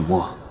爸爸楚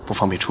墨不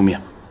方便出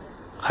面，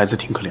孩子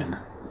挺可怜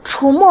的。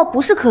楚墨不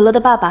是可乐的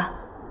爸爸。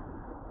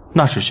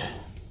那是谁？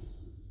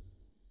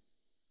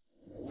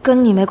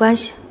跟你没关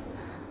系。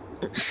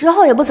时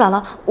候也不早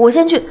了，我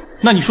先去。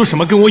那你说什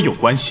么跟我有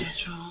关系？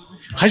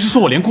还是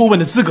说我连过问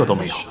的资格都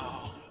没有？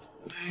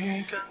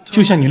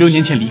就像你6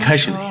年前离开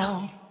时那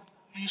样。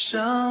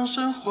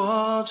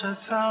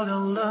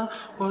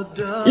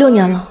6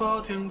年了，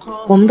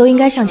我们都应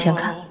该向前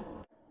看。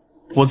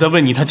我在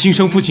问你，他亲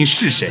生父亲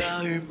是谁？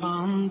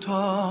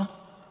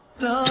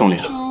钟灵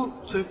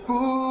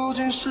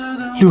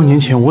，6年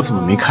前我怎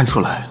么没看出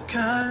来？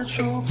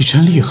你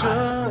真厉害，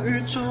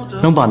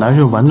能把男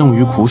人玩弄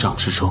于股掌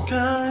之中，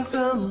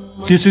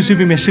连随随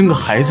便便生个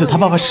孩子，他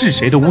爸爸是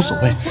谁都无所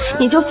谓。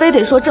你就非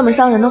得说这么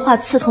伤人的话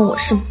刺痛我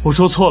是吗？我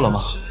说错了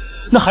吗？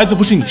那孩子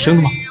不是你生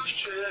的吗？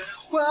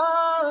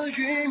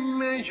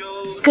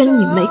跟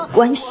你没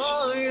关系，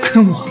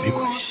跟我没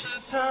关系。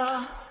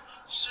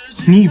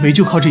你以为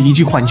就靠这一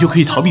句话，你就可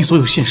以逃避所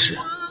有现实？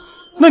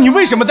那你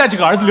为什么带着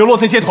个儿子流落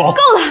在街头？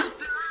够了！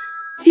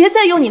别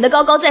再用你那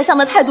高高在上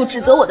的态度指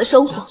责我的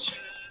生活。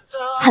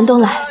韩东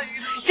来，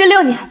这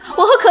6年，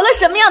我和可乐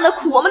什么样的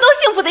苦，我们都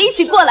幸福的一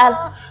起过来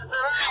了。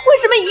为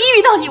什么一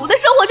遇到你，我的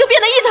生活就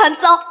变得一团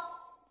糟？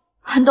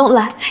韩东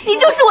来，你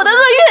就是我的厄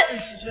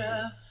运。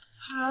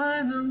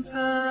还能再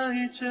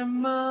见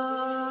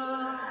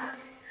吗？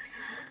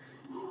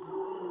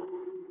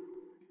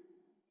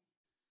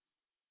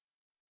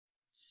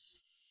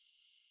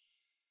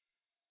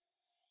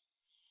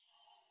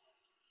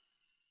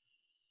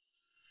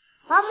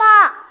妈妈，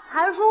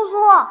韩叔叔，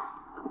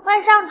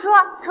快上车，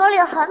车里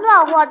很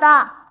暖和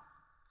的。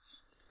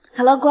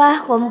可乐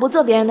乖，我们不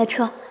坐别人的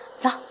车，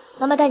走，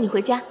妈妈带你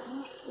回家。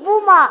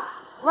不嘛，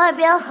外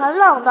边很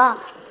冷的。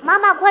妈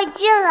妈快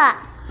进来，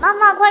妈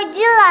妈快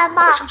进来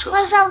嘛，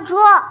快上车。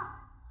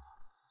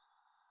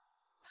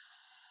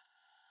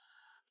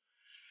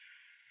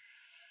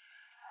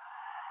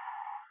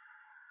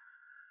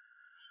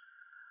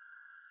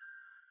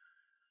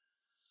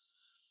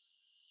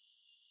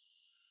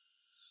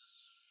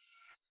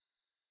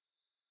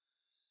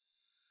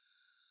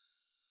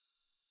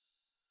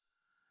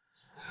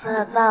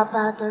帅爸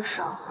爸的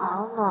手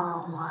好暖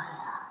和呀。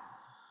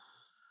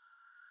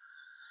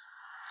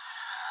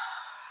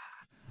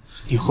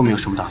你后面有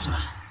什么打算？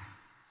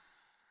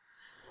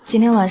今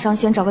天晚上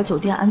先找个酒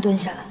店安顿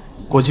下来。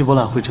国际博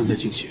览会正在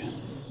进行，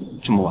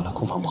这么晚了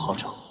空房不好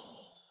找。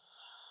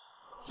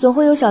总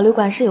会有小旅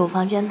馆是有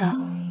房间的。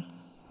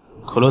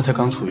可乐才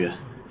刚出院，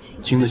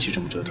经得起这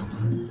么折腾吗？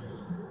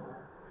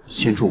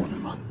先住我那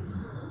吧。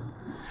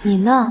你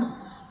呢？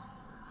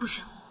不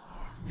行，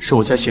是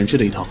我家闲置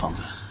的一套房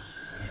子。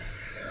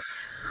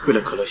为了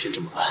可乐，先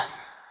这么办。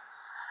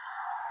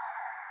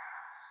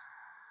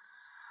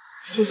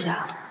谢谢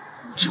啊。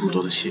这么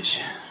多的谢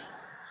谢，你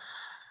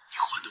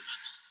还得完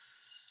吗？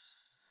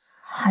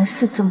还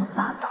是这么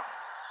霸道。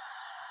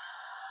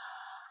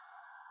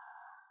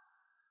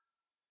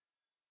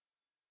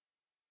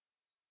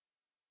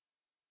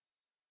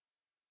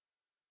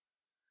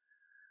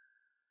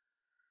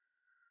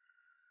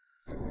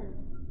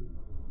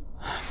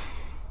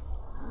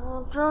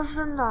这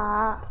是哪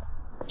儿？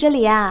这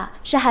里呀，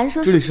是韩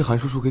叔叔。这里是韩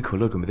叔叔给可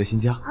乐准备的新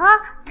家。啊，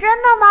真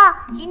的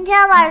吗？今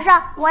天晚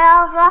上我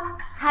要和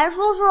韩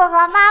叔叔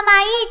和妈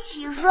妈一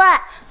起睡。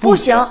不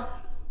行。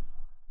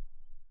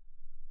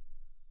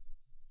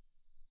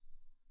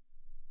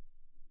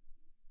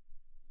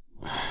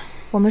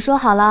我们说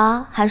好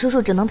了，韩叔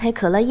叔只能陪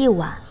可乐一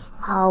晚。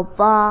好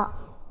吧。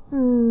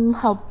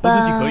好吧。我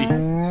自己可以。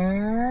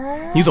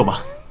你走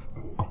吧。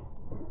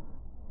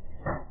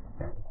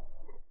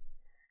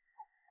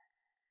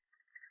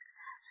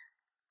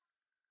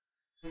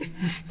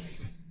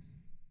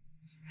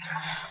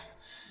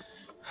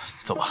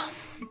走吧。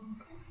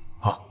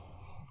好。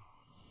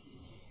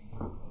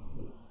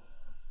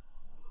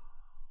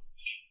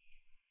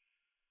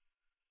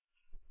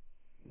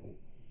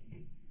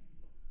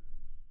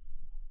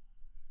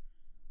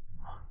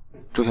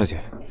周小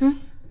姐。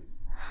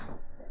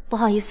不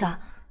好意思啊，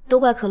都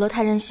怪可乐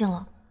太任性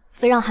了，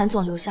非让韩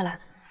总留下来。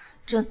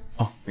这……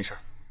哦，没事，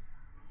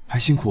还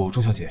辛苦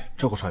钟小姐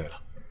照顾少爷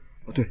了。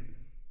哦，对了，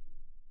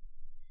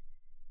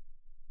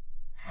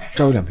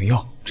这儿有2瓶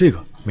药，这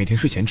个每天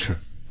睡前吃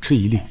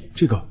1粒，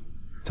这个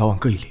早晚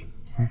各1粒。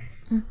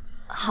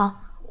好，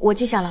我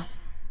记下了。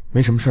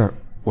没什么事儿，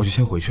我就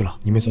先回去了，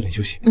你们也早点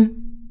休息。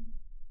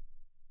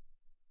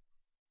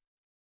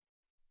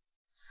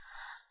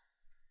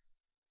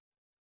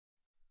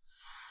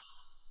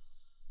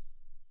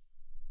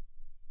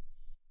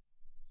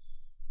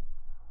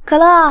可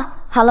乐，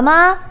好了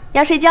吗？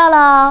要睡觉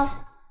了。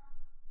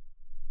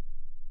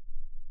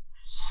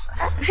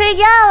睡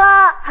觉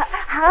了，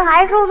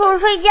韩叔叔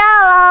睡觉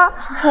了。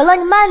可乐，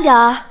你慢点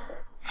儿，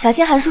小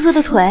心韩叔叔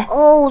的腿。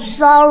哦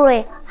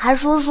 ，sorry， 韩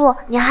叔叔，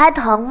你还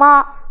疼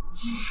吗？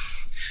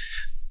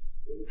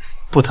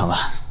不疼了。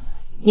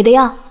你的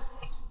药。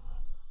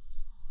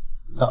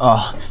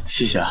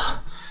谢谢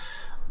啊。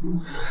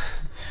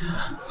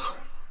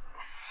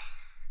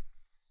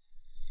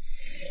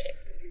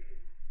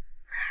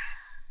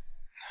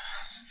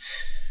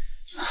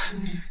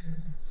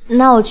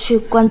那我去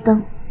关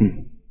灯。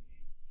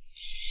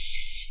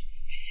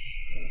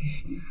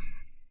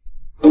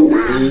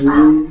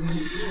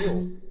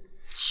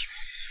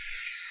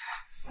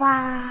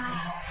发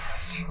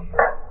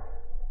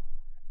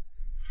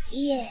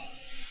耶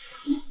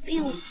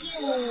，biu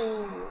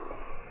biu。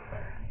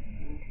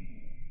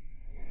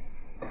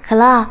可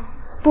乐，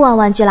不玩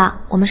玩具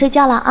了，我们睡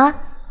觉了啊。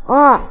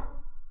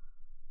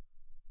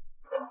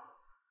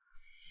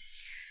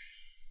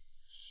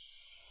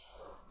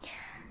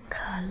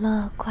可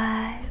乐，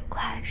快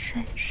快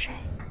睡睡。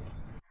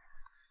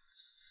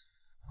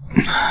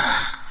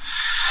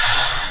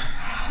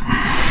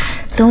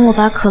等我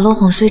把可乐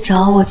哄睡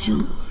着，我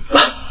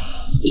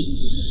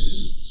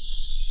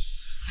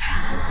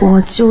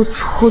就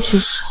出去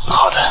睡。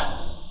好的。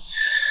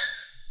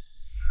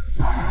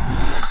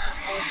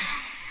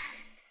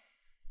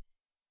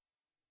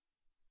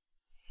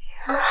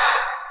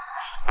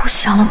不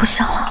想了，不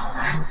想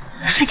了，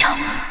睡觉。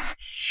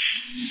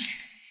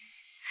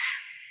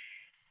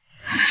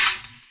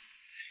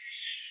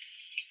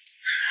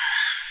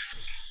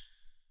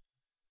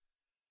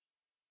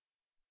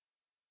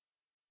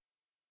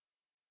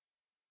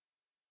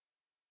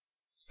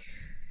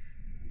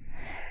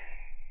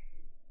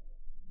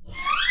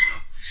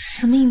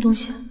什么硬东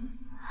西？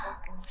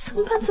怎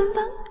么办？怎么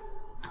办？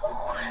不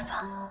会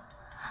吧？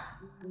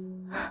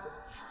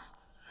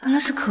原来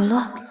是可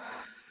乐，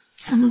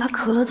怎么把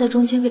可乐在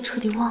中间给彻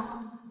底忘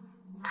了？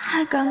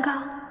太尴尬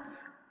了，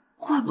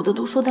怪不得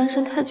都说单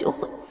身太久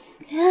会……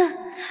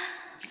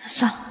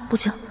算了，不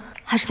行，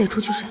还是得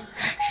出去睡，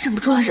忍不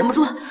住了，忍不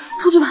住了，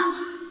出去吧。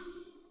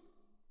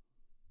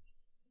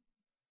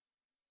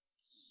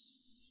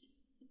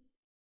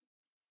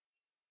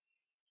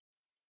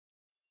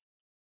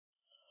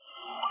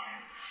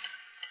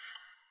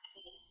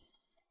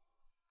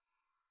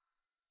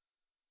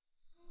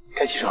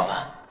该起床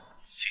了，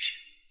醒醒！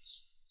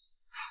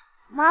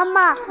妈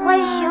妈，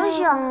快醒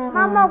醒！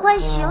妈妈，快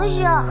醒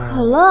醒！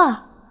可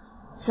乐，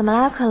怎么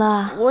啦，可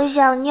乐？我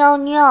想尿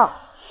尿。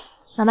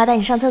妈妈带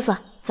你上厕所，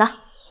走。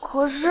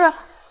可是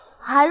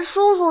韩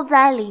叔叔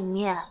在里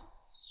面。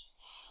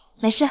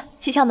没事，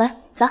去敲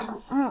门，走。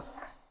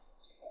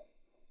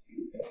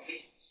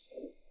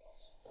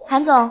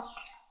韩总，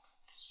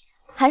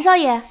韩少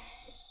爷，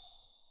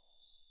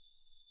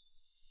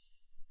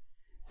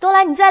东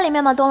来，你在里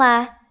面吗？东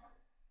来，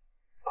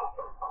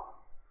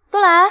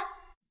东来，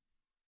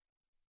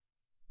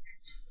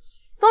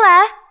东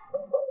来，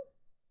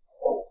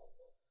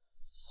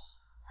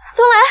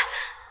东来，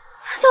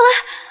东来，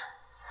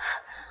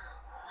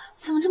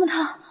怎么这么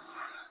烫？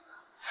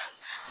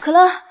可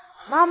乐，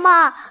妈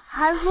妈，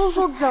韩叔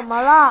叔怎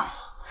么了？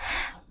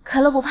可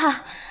乐不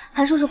怕，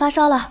韩叔叔发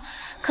烧了。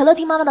可乐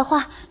听妈妈的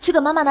话，去给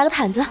妈妈拿个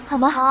毯子，好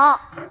吗？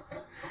好。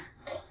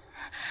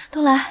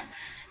东来，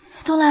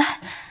东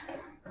来，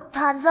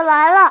毯子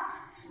来了。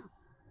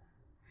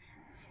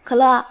可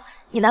乐，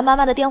你拿妈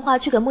妈的电话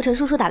去给沐尘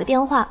叔叔打个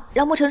电话，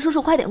让沐尘叔叔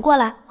快点过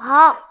来。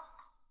好。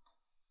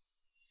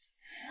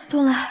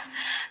东来，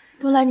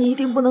东来，你一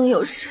定不能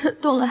有事。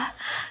东来，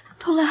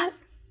东来，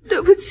对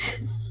不起，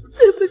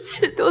对不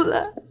起，东来，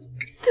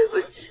对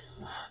不起，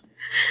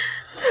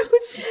对不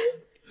起。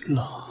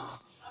冷。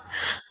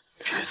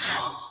别走，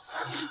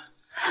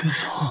别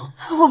走！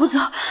我不走，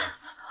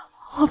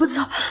我不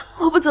走，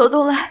我不走，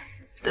东来，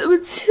对不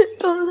起，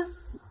东来，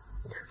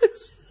对不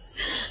起，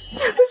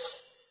对不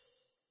起，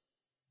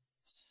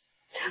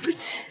对不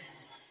起，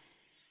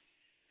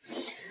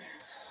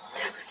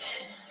对不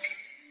起，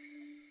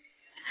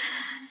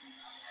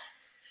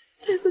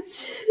对不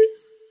起。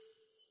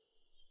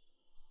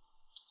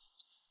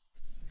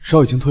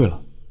烧已经退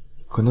了，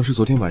可能是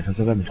昨天晚上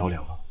在外面着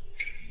凉了。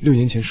6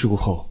年前事故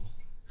后。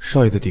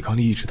少爷的抵抗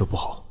力一直都不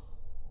好，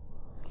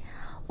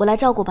我来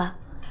照顾吧。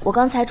我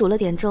刚才煮了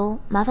点粥，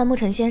麻烦沐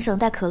尘先生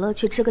带可乐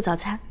去吃个早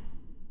餐。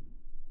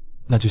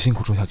那就辛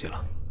苦钟小姐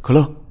了。可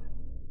乐，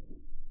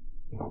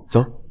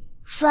走。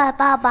帅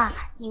爸爸，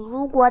你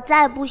如果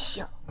再不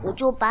醒，我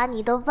就把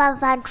你的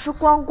饭吃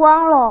光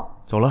光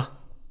喽。走了。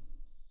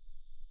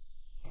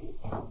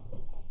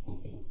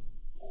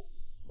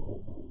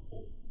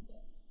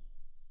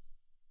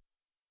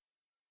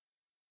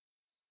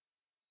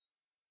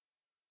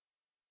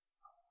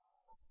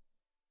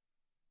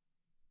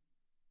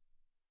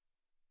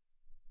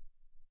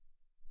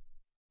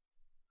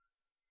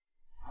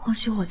或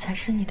许我才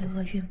是你的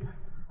厄运吧。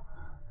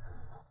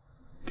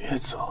别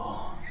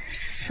走！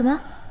什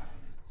么？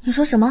你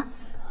说什么？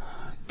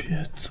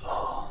别走！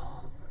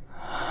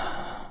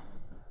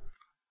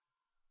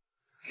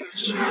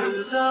知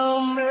道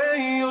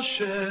没有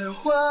雪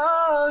花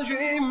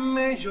雨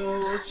没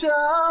有家，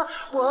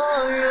我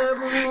也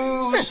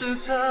不是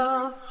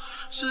他。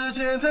世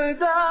界太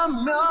大，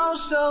渺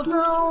小的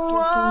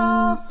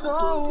我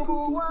走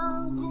不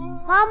完。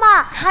妈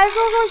妈，韩叔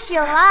叔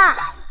醒了。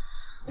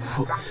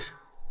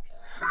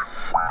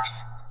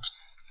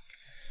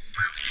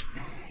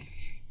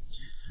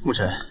沐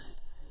尘，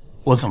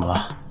我怎么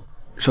了？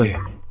少爷，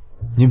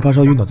您发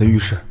烧晕倒在浴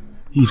室，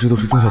一直都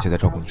是钟小姐在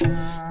照顾你。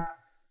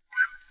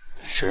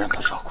谁让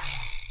她照顾？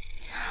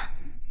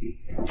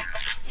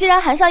既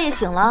然韩少爷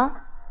醒了，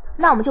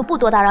那我们就不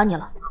多打扰你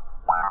了。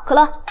可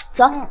乐，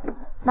走，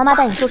妈妈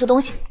带你收拾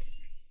东西。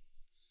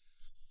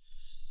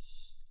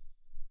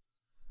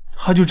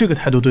他就这个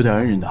态度对待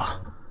恩人的？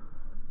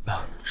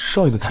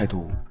少爷的态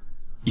度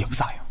也不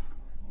咋样。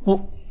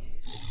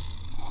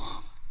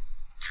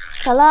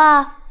可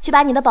乐，去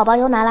把你的宝宝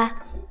油拿来。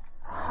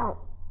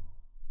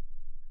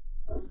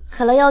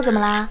可乐又怎么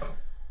啦？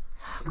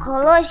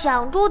可乐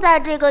想住在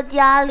这个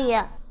家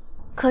里，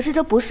可是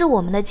这不是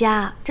我们的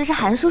家，这是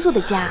韩叔叔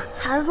的家。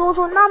韩叔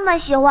叔那么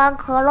喜欢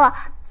可乐，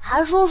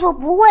韩叔叔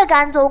不会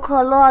赶走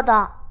可乐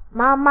的。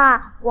妈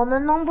妈，我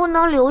们能不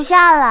能留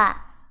下来？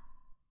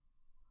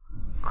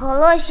可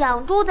乐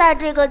想住在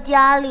这个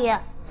家里，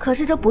可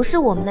是这不是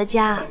我们的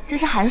家，这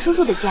是韩叔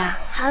叔的家。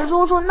韩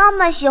叔叔那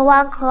么喜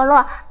欢可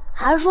乐，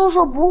韩叔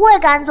叔不会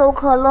赶走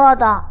可乐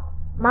的。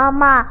妈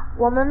妈，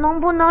我们能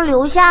不能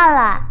留下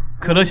来？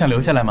可乐想留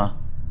下来吗？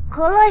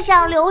可乐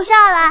想留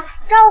下来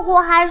照顾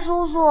韩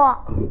叔叔。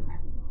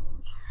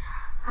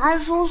韩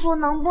叔叔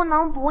能不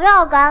能不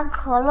要赶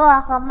可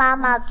乐和妈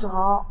妈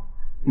走？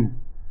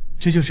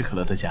这就是可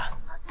乐的家。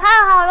太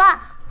好了，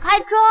开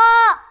车！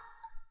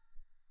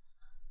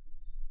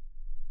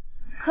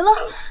可乐，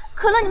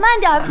可乐，你慢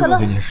点，可乐。小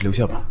姐，你还是留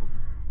下吧。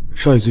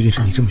少爷最近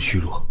身体这么虚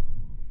弱，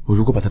我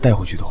如果把他带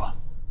回去的话，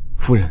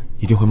夫人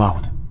一定会骂我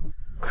的。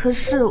可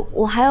是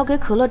我还要给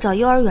可乐找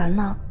幼儿园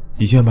呢。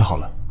已经安排好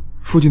了，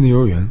附近的幼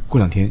儿园过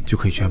2天就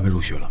可以去安排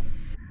入学了。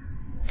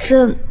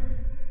这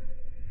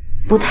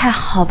不太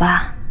好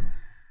吧？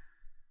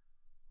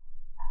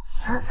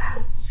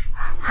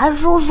韩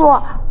叔叔，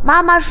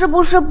妈妈是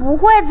不是不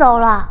会走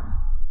了？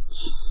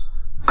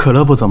可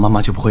乐不走，妈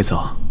妈就不会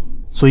走，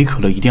所以可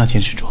乐一定要坚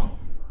持住。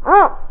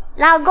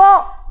老公。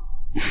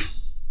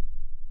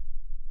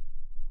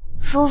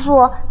叔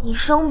叔，你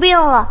生病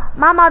了，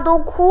妈妈都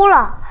哭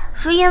了，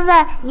是因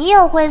为你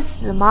也会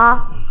死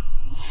吗？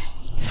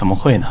怎么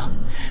会呢？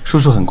叔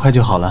叔很快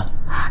就好了。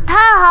太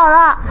好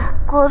了，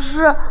可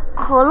是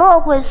可乐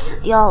会死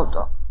掉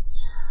的。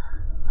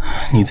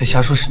你在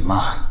瞎说什么？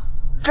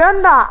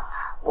真的，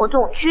我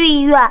总去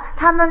医院，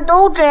他们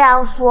都这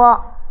样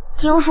说。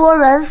听说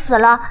人死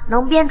了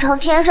能变成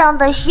天上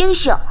的星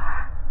星，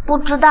不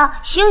知道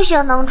星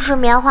星能吃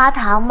棉花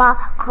糖吗？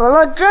可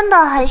乐真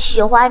的很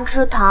喜欢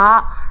吃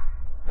糖，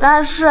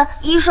但是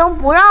医生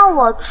不让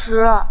我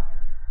吃，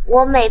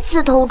我每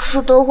次偷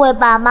吃都会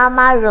把妈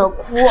妈惹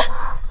哭。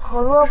可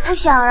乐不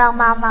想让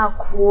妈妈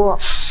哭。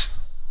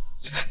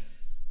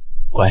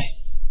乖，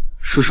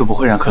叔叔不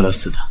会让可乐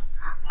死的。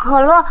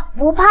可乐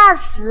不怕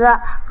死，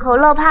可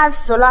乐怕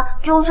死了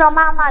就剩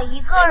妈妈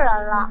一个人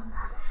了。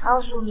告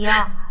诉你，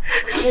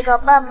那个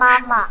笨妈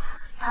妈，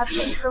她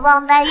总是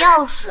忘带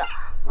钥匙，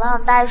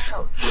忘带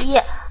手机，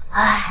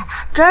唉，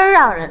真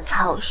让人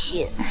操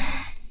心。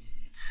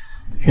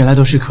原来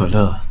都是可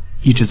乐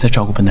一直在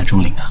照顾笨蛋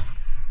钟灵啊。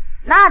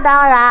那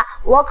当然，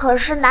我可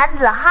是男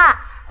子汉，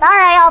当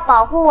然要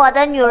保护我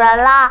的女人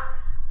啦。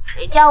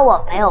谁叫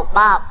我没有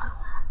爸爸？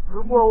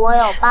如果我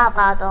有爸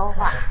爸的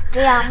话，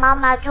这样妈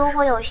妈就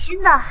会有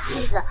新的孩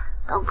子。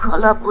等可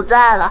乐不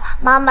在了，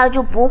妈妈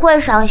就不会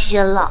伤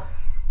心了。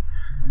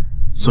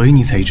所以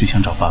你才一直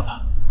想找爸爸？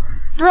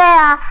对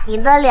啊，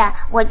你的脸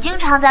我经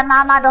常在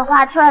妈妈的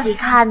画册里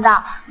看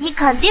到，你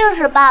肯定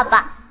是爸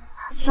爸。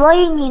所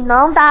以你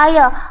能答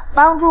应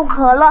帮助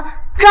可乐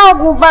照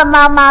顾笨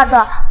妈妈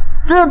的，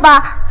对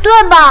吧？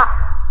对吧？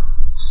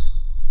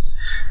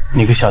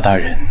你个小大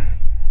人。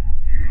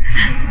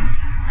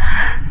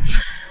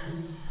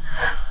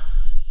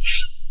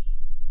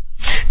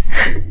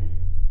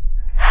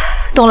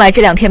东来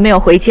这2天没有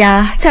回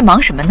家，在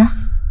忙什么呢？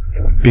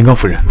禀告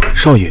夫人，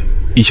少爷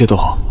一切都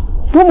好。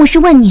伯母是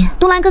问你，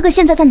东来哥哥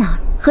现在在哪儿，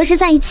和谁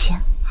在一起？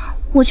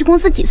我去公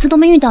司几次都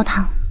没遇到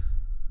他。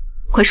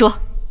快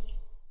说！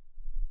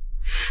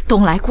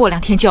东来过2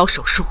天就要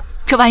手术，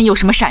这万一有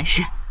什么闪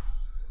失，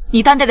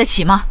你担待得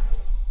起吗？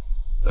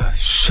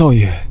少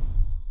爷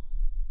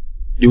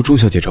由钟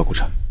小姐照顾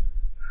着。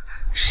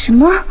什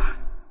么？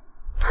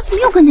他怎么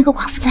又跟那个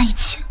寡妇在一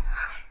起？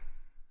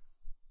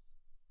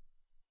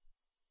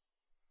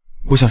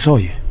我想少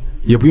爷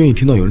也不愿意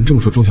听到有人这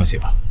么说钟小姐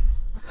吧。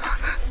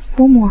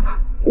伯母，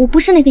我不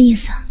是那个意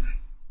思，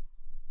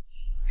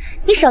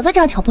你少在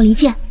这儿挑拨离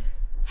间。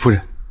夫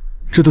人，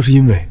这都是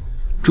因为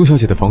钟小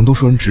姐的房东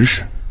受人指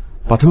使，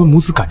把他们母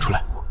子赶出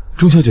来，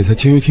钟小姐才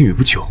签约听雨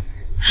不久。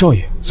少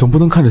爷总不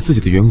能看着自己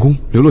的员工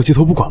流落街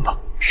头不管吧？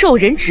受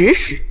人指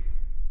使？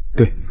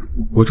对，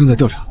我正在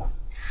调查。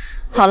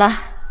好了，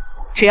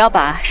只要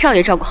把少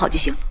爷照顾好就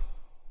行了。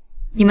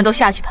你们都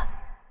下去吧。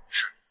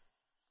是。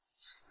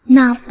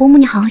那伯母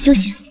你好好休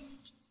息。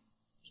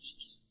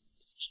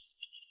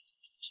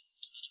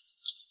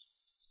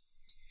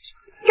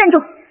站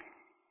住！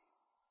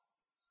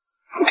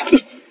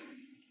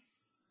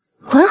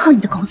管好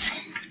你的狗嘴，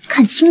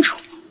看清楚，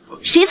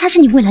谁才是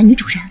你未来女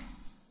主人。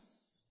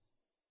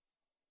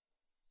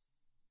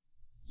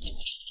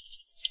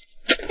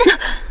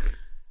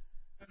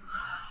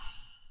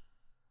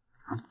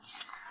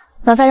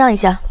麻烦让一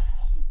下。钟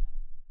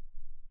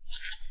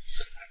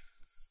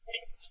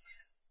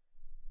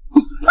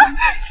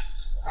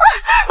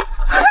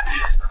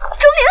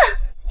灵，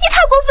你太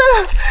过分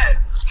了！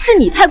是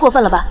你太过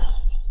分了吧？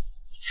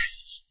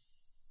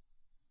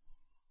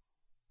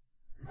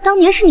当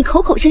年是你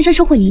口口声声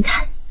说会离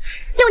开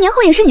，6年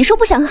后也是你说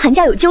不想和韩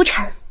家有纠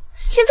缠，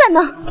现在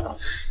呢，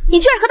你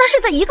居然和他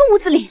睡在一个屋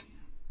子里。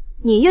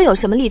你又有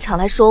什么立场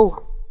来说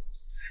我？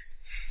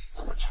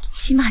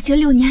起码这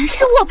6年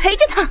是我陪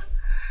着他。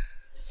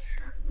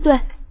对，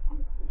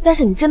但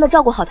是你真的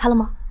照顾好他了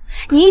吗？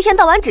你一天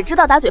到晚只知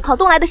道打嘴炮，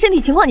东来的身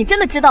体情况你真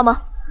的知道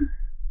吗？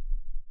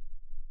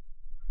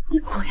你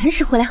果然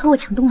是回来和我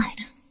抢东来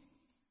的。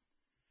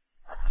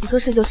你说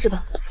是就是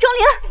吧。钟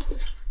灵，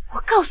我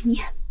告诉你，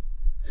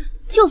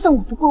就算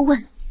我不过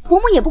问，伯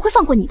母也不会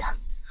放过你的。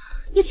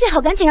你最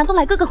好赶紧让东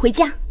来哥哥回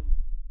家。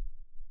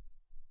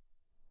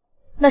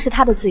那是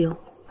他的自由，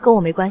跟我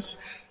没关系。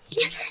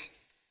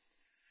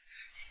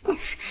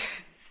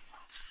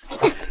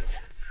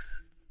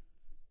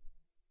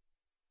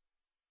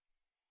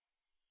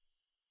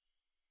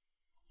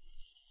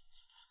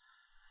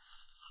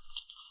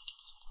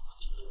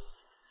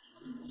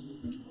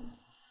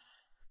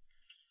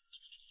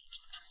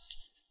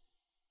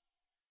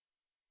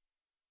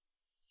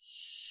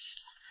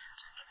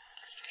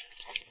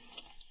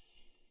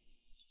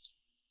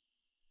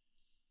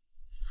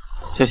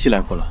夏曦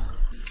来过了。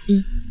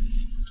嗯。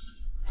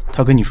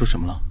他跟你说什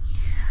么了？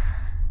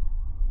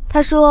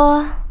他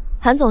说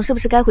韩总是不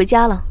是该回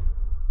家了？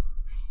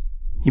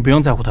你不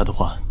用在乎他的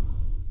话。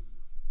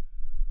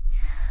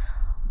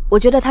我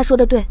觉得他说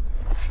的对。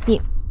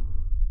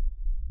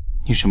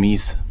你什么意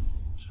思？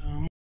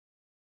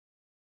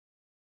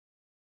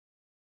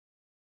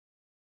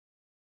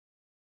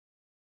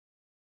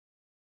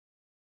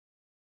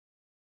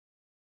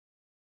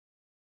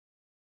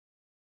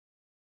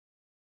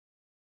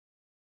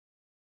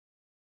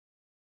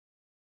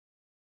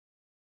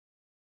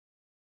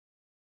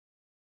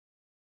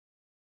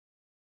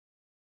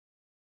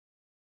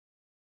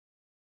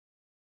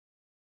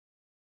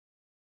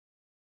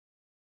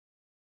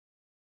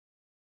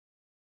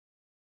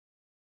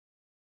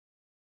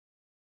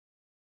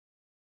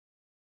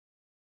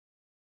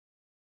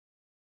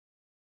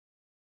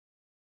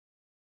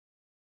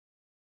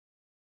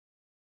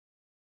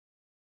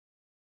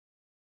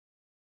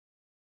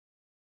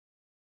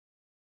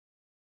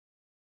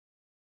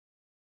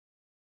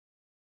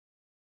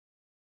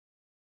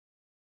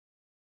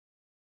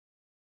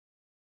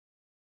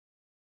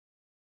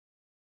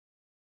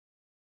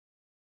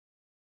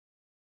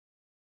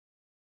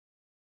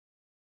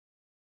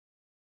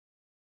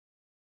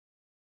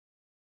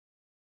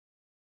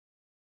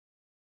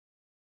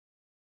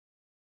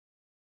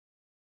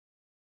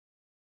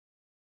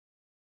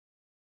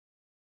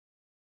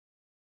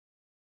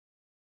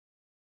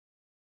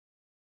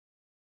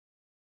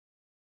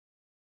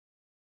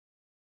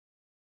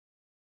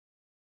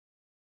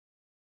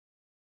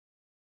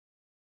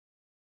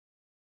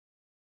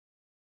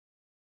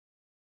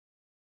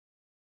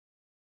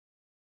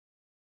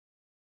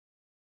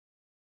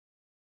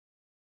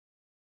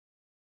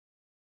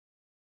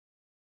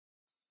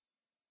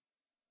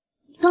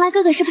东来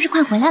哥哥是不是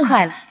快回来了？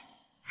快了。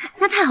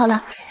那太好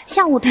了，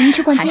下午我陪您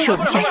去逛街。还是我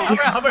们夏曦。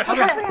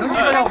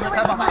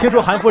听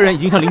说韩夫人已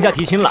经向林家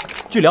提亲了。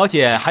据了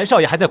解，韩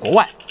少爷还在国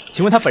外，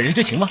请问他本人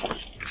知情吗？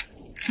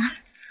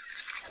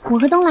我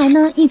和东来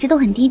呢，一直都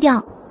很低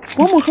调。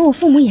伯母和我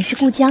父母也是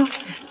故交，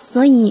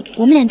所以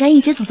我们两家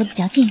一直走得比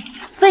较近。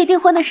所以订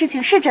婚的事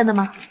情是真的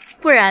吗？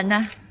不然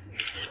呢？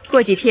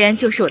过几天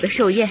就是我的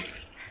寿宴，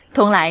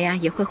东来呀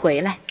也会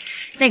回来，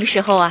那个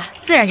时候啊，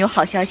自然有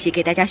好消息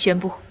给大家宣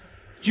布。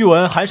据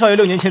闻韩少爷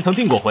6年前曾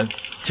订过婚，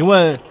请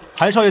问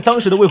韩少爷当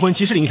时的未婚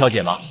妻是林小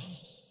姐吗？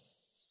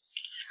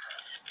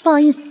不好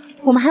意思，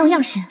我们还有要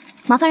事，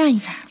麻烦让一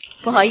下。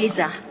不好意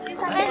思啊。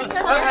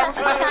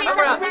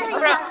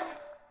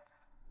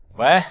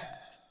喂，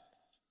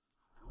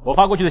我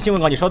发过去的新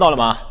闻稿你收到了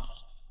吗？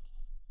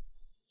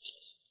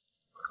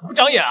不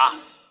长眼啊！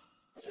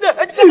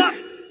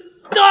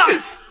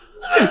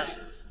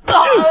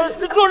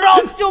住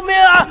手！救命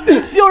啊！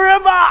有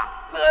人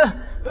吧！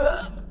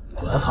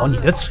管好你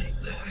的嘴！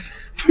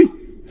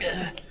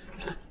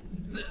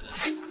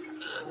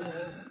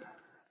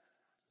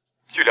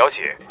据了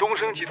解，东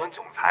升集团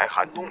总裁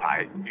韩东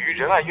来与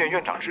仁爱院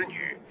院长之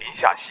女林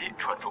夏曦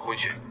传出婚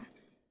讯。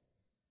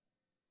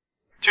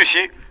据悉，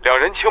两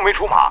人青梅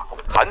竹马。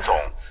韩总，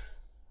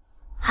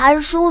韩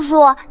叔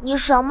叔，你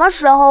什么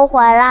时候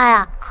回来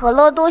啊？可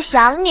乐都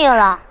想你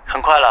了。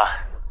很快了，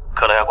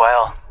可乐要乖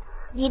哦。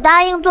你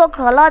答应做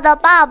可乐的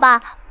爸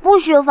爸，不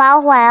许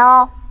反悔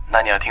哦。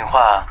那你要听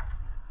话。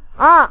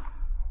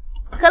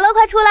可乐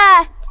快出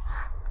来！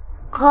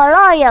可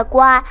乐也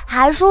乖，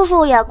韩叔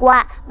叔也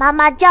乖，妈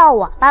妈叫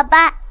我，拜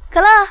拜。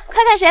可乐，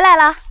快看谁来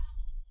了！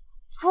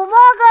楚墨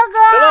哥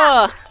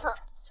哥。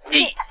可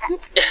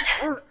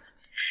乐，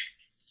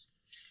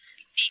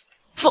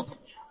走。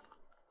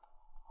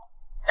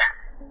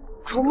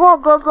楚墨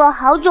哥哥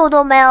好久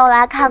都没有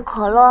来看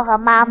可乐和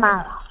妈妈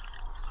了，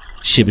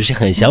是不是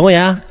很想我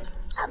呀？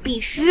那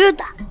必须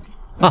的。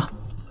啊，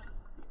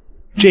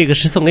这个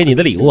是送给你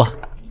的礼物，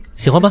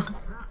喜欢吗？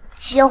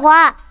喜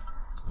欢。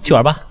去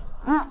玩吧。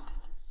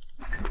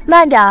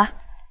慢点儿，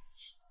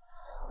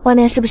外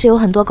面是不是有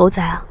很多狗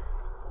仔啊？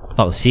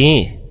放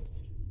心，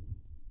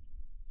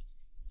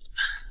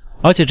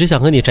而且只想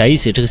和你宅一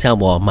起这个项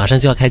目马上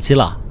就要开机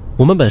了，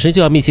我们本身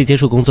就要密切接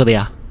触工作的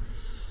呀。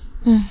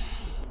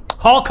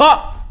好看，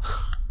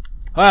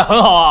哎，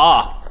很好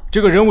啊！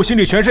这个人物心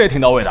理诠释也挺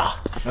到位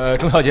的。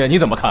钟小姐你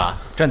怎么看啊？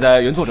站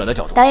在原作者的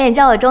角度，导演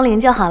叫我钟灵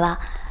就好了。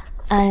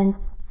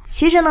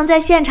其实能在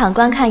现场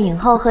观看影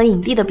后和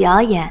影帝的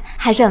表演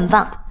还是很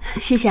棒，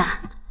谢谢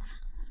啊。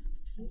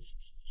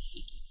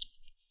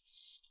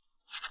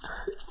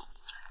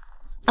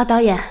导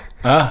演，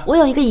我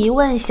有一个疑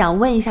问想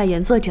问一下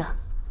原作者，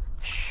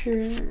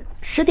是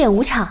10点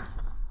5场，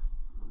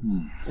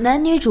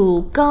男女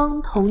主刚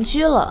同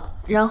居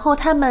了，然后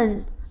他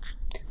们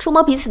触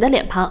摸彼此的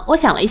脸庞，我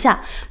想了一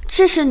下，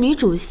这是女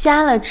主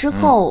瞎了之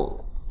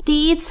后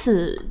第一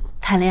次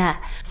谈恋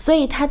爱，所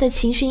以她的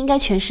情绪应该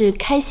全是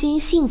开心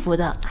幸福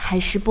的，还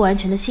是不完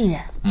全的信任？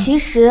其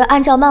实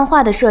按照漫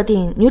画的设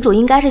定，女主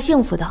应该是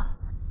幸福的，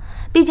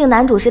毕竟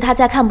男主是她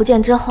在看不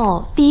见之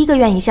后第一个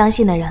愿意相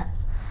信的人。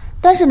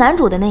但是男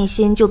主的内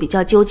心就比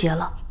较纠结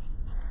了，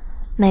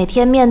每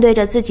天面对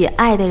着自己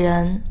爱的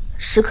人，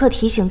时刻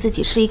提醒自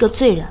己是一个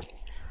罪人。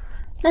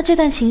那这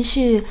段情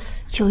绪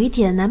有一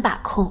点难把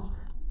控，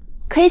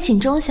可以请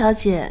钟小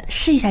姐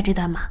试一下这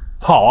段吗？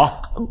好啊。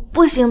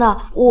不行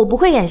的，我不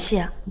会演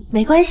戏。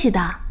没关系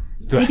的，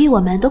你比我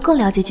们都更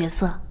了解角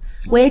色，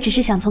我也只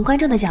是想从观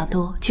众的角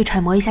度去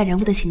揣摩一下人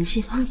物的情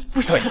绪。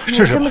不行，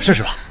试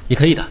试吧。你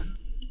可以的，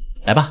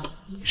来吧，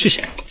试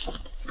试。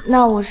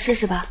那我试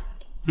试吧。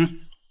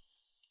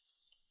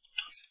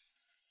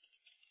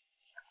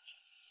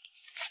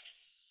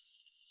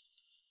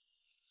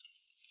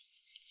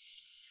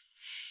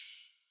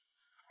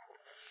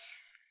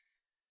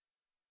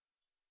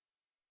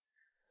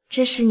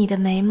这是你的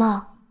眉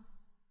毛，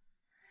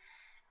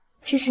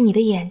这是你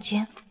的眼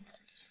睛，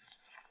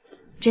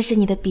这是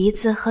你的鼻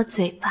子和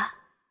嘴巴。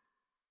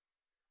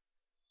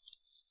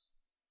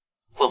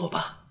问我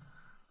吧。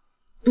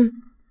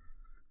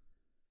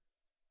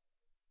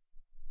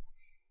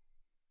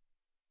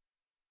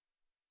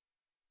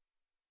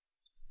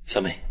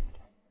小美，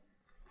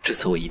这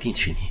次我一定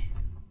娶你。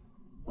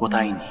我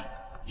答应你，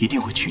一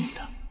定会娶你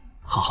的，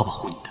好好保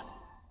护你的。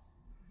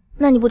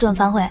那你不准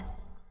反悔。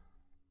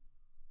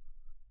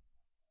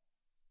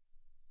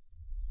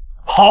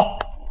好，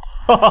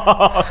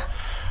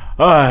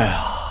哎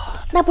呀，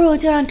那不如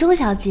就让钟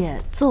小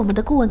姐做我们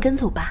的顾问跟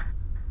组吧。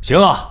行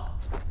啊，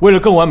为了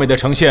更完美的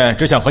呈现，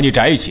只想和你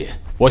宅一起，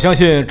我相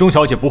信钟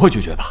小姐不会拒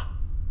绝吧。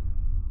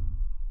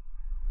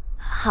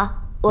好，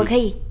我可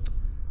以。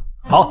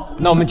好，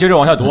那我们接着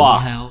往下读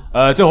啊。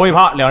最后一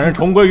趴，两人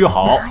重归于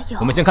好。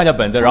我们先看一下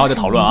本子，然后再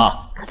讨论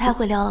啊。可太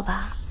会撩了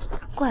吧，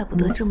怪不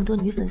得这么多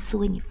女粉丝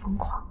为你疯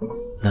狂。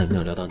那有没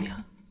有撩到你啊？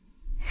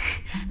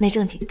没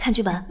正经，看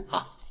剧本。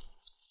好。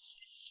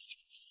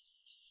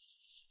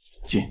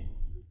进。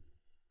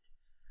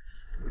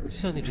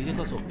像你直接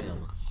告诉我们这样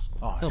吗？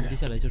那我们接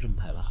下来就这么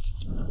排吧。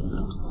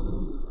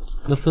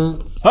那分……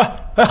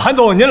哎，韩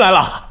总您来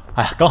了！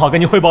哎，刚好跟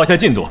您汇报一下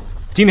进度。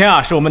今天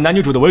啊，是我们男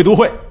女主的围读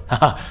会。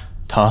哈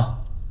哈，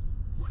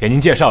我给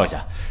您介绍一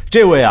下，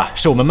这位啊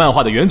是我们漫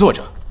画的原作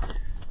者。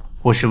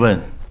我是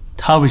问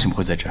他为什么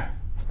会在这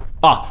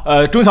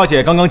儿？钟小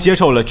姐刚刚接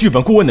受了剧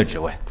本顾问的职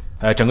位，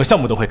整个项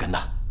目都会跟的。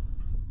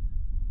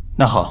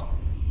那好，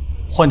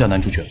换掉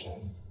男主角了。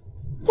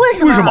为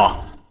什么？为什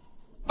么？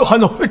韩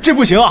总，这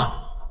不行啊！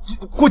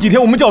过几天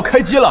我们就要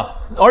开机了，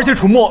而且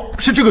楚墨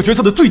是这个角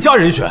色的最佳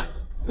人选，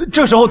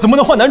这时候怎么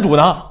能换男主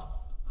呢？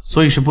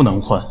所以是不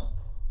能换。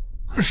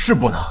是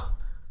不能。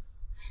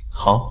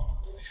好，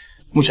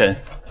沐晨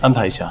安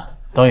排一下，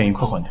导演一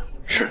块换掉。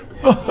是。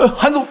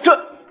韩总，这……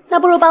那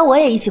不如把我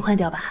也一起换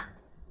掉吧，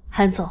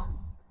韩总。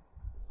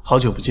好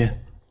久不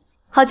见。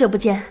好久不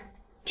见，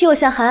替我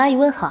向韩阿姨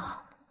问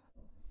好。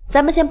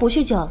咱们先不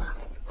叙旧了，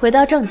回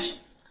到正题。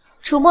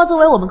楚墨作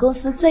为我们公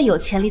司最有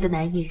潜力的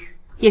男艺人，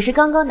也是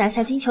刚刚拿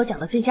下金球奖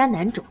的最佳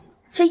男主，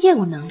这业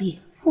务能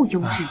力毋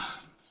庸置疑。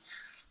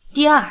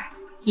第二，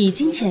已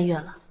经签约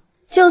了，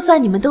就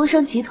算你们东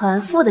升集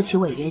团付得起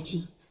违约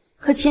金，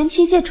可前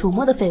期借楚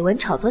墨的绯闻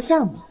炒作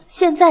项目，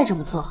现在这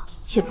么做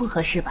也不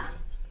合适吧？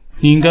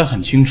你应该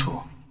很清楚，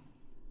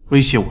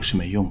威胁我是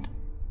没用的。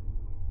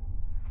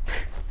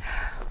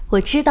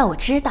我知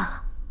道，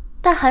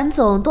但韩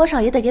总多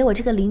少也得给我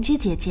这个邻居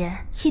姐姐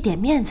一点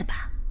面子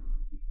吧。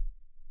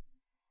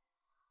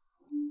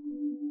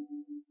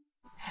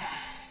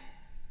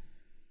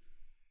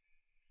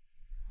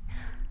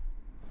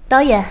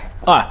导演，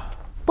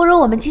不如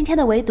我们今天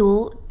的围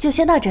读就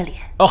先到这里。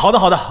好的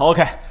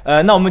 ，OK，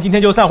 那我们今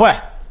天就散会，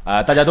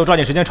大家都抓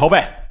紧时间筹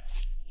备。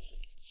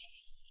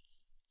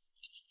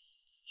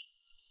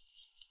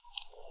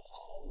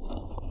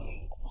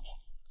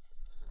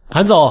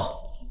韩总，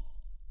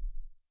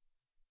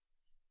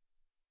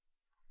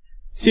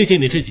谢谢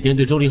你这几天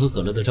对钟离和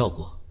可乐的照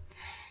顾。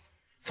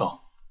走。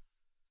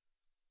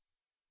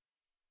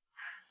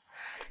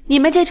你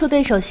们这出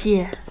对手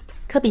戏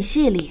可比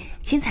戏里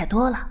精彩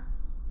多了。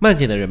曼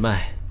姐的人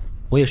脉，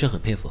我也是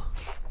很佩服。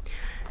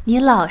你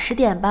老实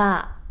点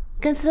吧，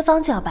跟资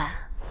方叫板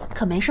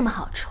可没什么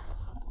好处。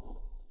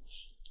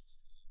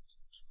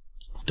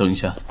等一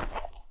下，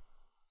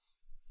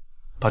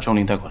把钟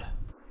灵带过来。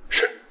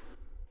是。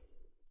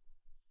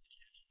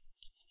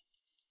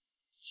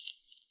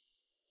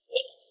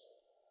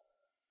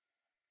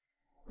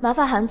麻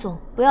烦韩总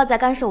不要再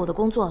干涉我的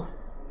工作了。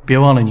别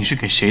忘了你是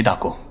给谁打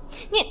工。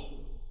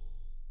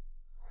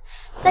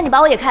那你把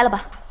我也开了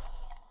吧。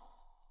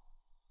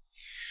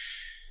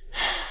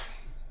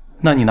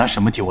那你拿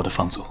什么抵我的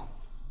房租？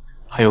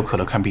还有可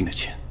乐看病的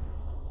钱。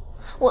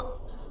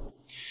我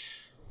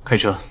开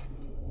车。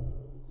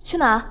去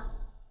哪？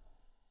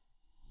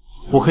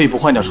我可以不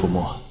换掉楚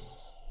墨，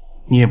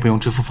你也不用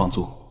支付房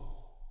租。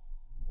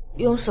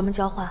用什么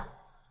交换？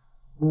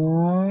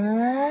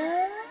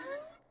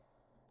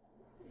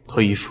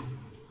脱衣服。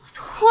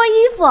脱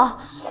衣服？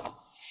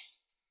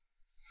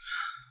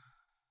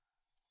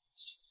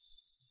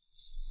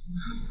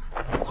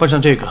换上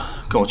这个，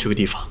跟我去个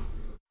地方。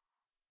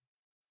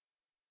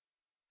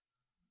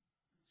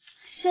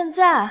现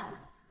在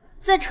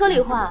在车里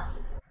换？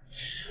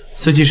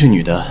司机是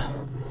女的，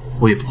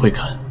我也不会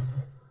看。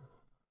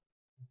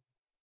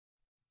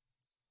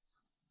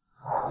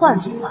换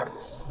就换，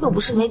又不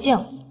是没见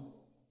过。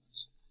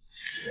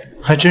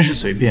还真是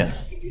随便。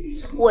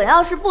我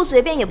要是不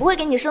随便，也不会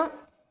给你生。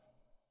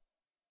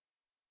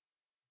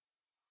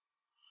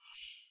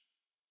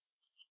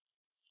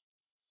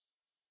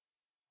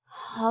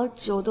好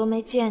久都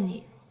没见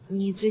你，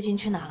你最近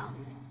去哪了？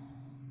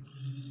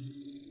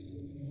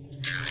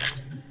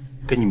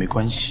跟你没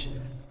关系。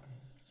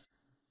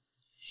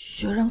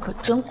学人可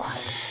真快。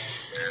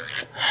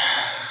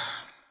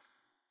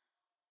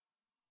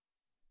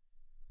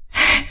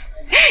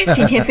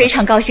今天非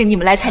常高兴你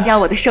们来参加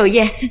我的寿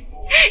宴，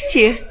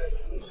请。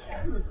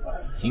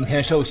今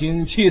天寿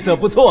星气色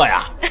不错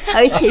呀，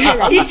而且越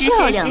来越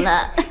漂亮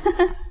了。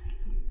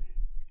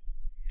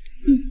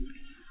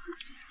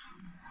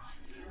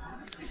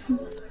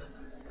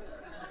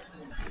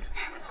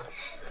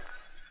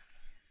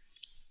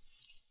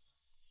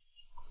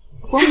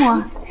伯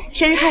母，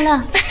生日快乐！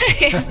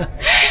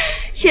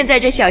现在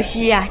这小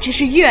溪呀，真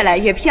是越来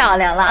越漂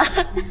亮了。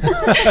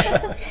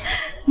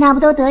那不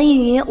都得益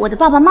于我的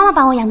爸爸妈妈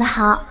把我养得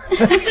好？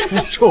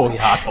臭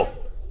丫头！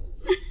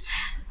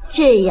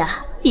这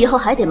呀，以后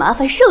还得麻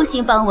烦寿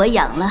星帮我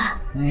养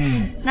了。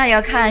那要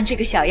看这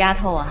个小丫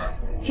头啊，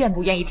愿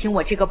不愿意听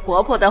我这个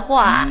婆婆的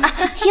话。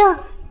听，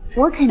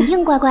我肯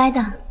定乖乖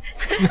的。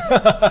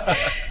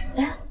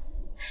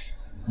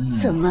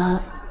怎么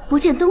不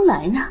见东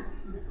来呢？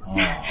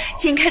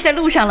应该在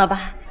路上了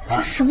吧？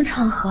这什么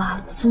场合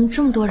啊？怎么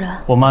这么多人？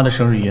我妈的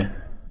生日宴。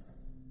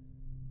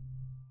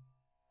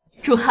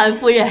祝韩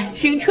夫人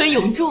青春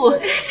永驻！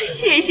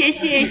谢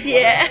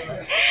谢，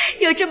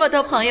有这么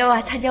多朋友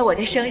啊参加我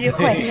的生日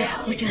会，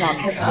我这老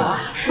太婆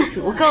就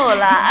足够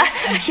了。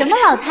什么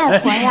老太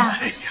婆呀？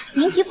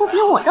您皮肤比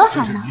我都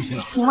好呢。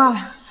您忘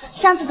了，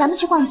上次咱们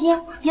去逛街，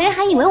别人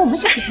还以为我们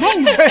是姐妹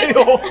呢。哎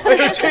呦，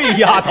这这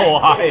丫头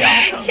啊，哎呀，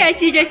夏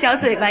曦这小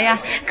嘴巴呀，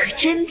可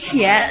真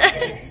甜。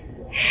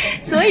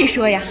所以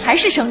说呀，还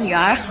是生女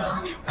儿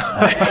好。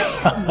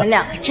你们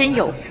两个真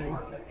有福。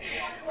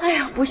哎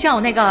呀，不像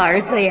我那个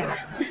儿子呀，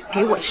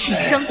给我庆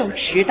生都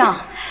迟到。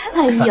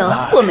哎呦，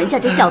我们家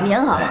这小棉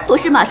袄不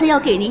是马上要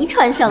给您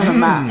穿上了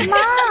吗？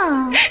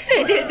妈，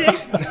对对对。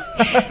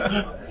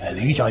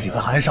林小姐和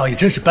韩少爷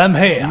真是般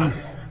配啊！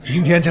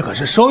今天这可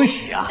是双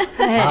喜啊！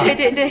对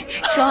对对，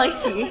双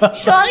喜，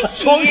双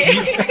喜，双喜，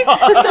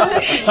双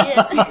喜！东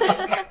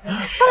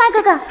来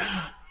哥哥，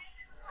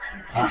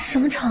这什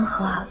么场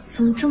合啊？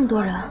怎么这么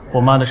多人？我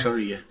妈的生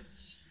日宴。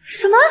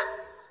什么？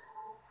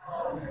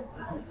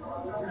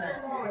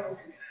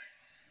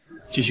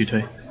继续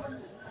推。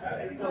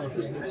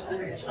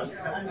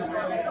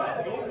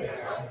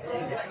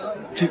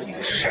这个女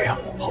的是谁啊？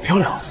好漂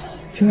亮！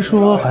听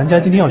说韩家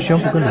今天要宣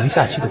布跟林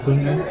夏曦的婚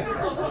约，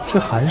这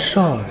韩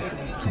少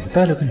怎么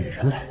带了个女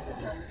人来？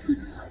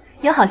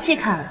有好戏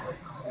看了。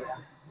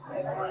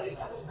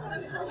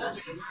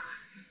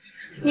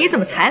你怎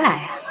么才来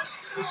啊？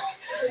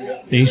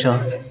林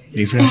生，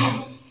李夫人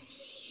好。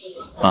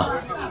妈，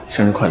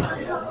生日快乐！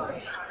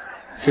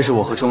这是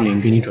我和钟灵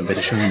给你准备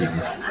的生日礼物。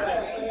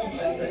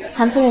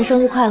韩夫人生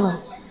日快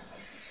乐！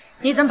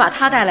你怎么把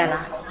她带来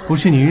了？不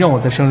是你让我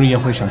在生日宴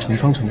会上成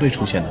双成对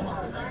出现的吗？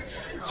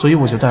所以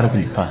我就带了个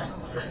女伴。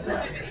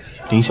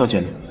林小姐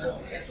呢？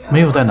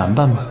没有带男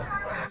伴吗？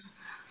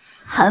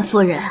韩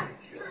夫人，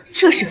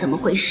这是怎么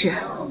回事？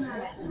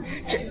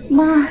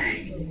妈，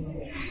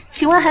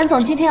请问韩总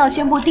今天要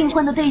宣布订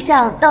婚的对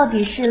象到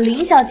底是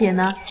林小姐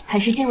呢，还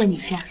是这位女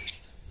士啊？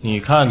你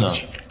看呢？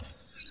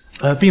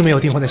并没有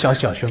订婚的消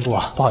息要宣布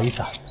啊，不好意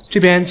思啊，这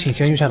边请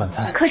先用下晚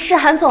餐。可是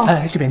韩总，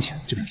哎，这边请，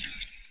这边请，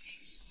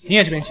你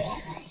也这边请。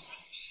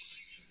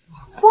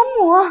伯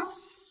母，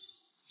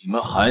你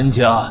们韩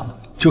家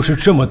就是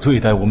这么对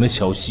待我们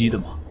小溪的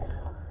吗？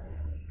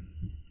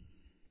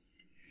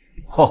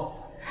哦，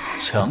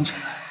想起来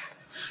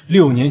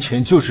，6年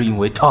前就是因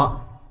为他，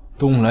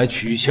东来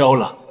取消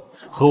了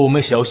和我们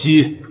小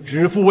溪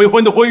指腹为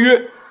婚的婚约。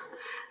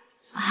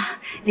啊，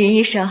林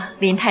医生、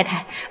林太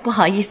太，不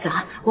好意思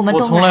啊，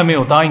我从来没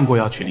有答应过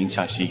要娶林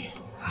夏曦，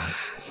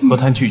何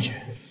谈拒绝？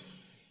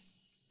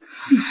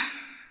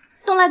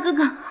东来哥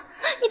哥，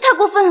你太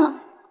过分了！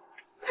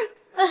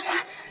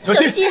小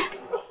曦，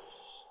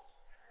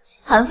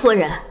韩夫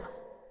人，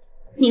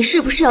你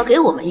是不是要给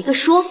我们一个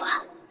说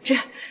法？这。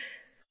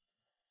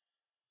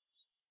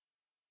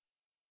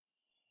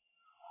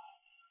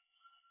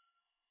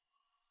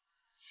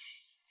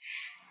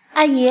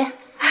阿姨，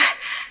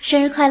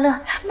生日快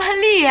乐！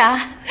曼丽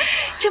呀，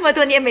这么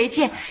多年没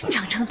见，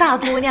长成大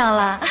姑娘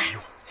了。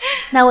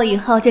那我以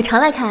后就常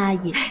来看阿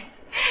姨。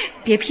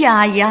别骗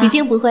阿姨啊！一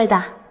定不会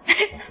的。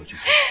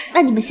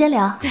那你们先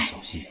聊。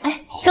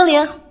哎，钟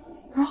灵，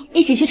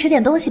一起去吃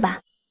点东西吧。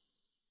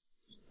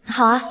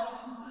好啊。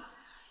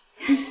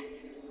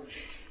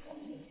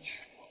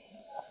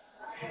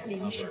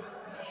林医生，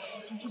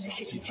今天的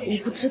事情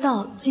我不知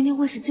道今天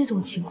会是这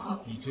种情况。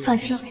放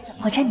心，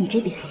我站你这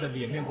边。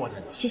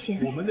谢谢。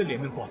我们的脸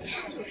面挂在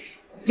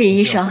林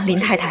医生、林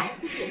太太，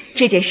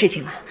这件事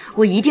情啊，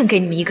我一定给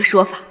你们一个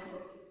说法。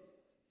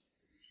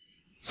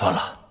算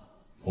了，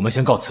我们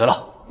先告辞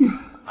了。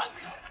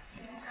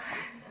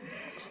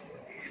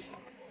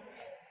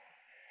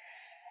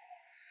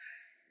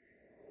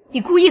你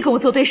故意跟我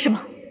作对是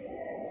吗？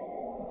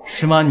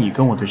是吗？你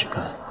跟我对着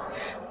干。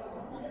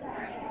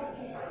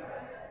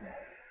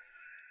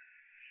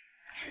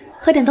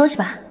喝点东西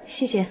吧，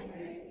谢谢。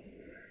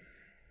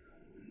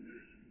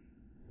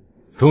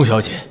钟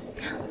小姐，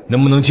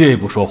能不能借一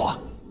步说话？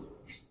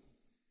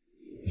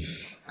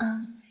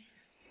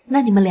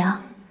那你们聊。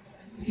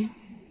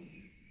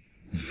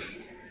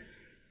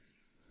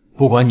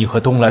不管你和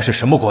东来是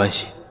什么关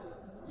系，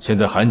现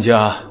在韩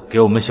家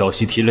给我们小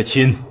溪提了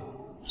亲，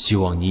希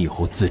望你以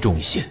后自重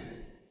一些。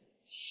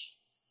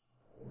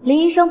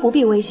林医生不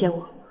必威胁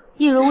我，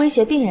一如威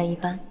胁病人一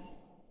般。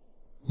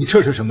你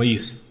这是什么意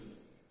思？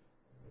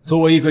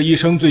作为一个医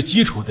生，最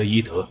基础的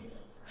医德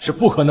是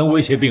不可能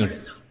威胁病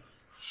人的。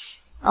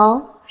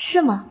哦，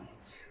是吗？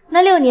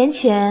那6年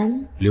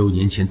前，6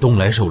年前东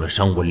来受了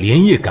伤，我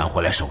连夜赶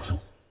回来手术，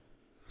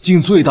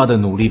尽最大的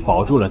努力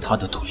保住了他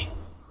的腿，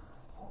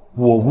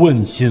我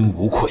问心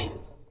无愧。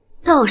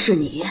倒是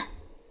你，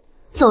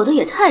走的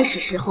也太是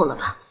时候了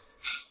吧？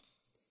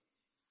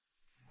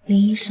林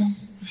医生，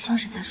你像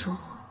是在说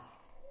谎。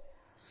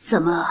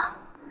怎么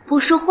不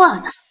说话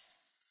呢？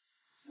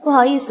不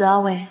好意思，阿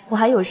伟，我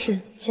还有事，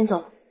先走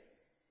了。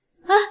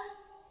哎，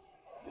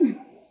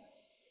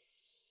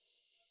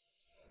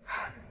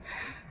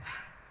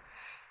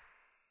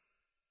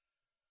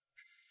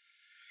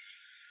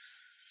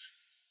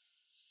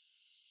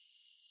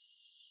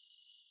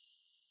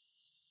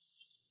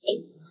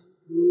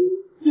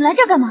你来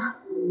这儿干嘛？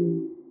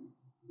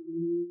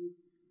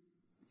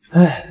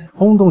哎，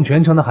轰动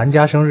全城的韩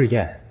家生日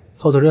宴，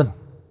凑凑热闹。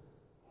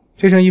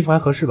这身衣服还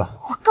合适吧？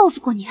我告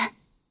诉过你，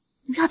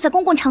不要在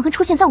公共场合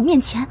出现在我面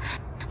前，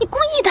你故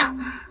意的。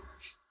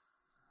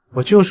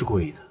我就是故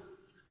意的。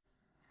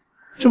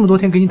这么多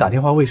天给你打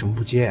电话，为什么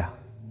不接呀？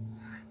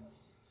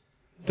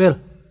对了，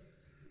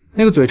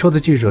那个嘴臭的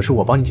记者是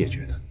我帮你解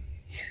决的。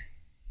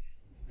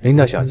琳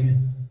达小姐，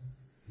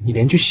你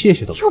连句谢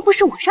谢都没有。又不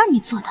是我让你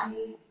做的。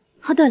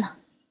哦，对了，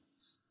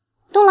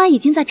东来已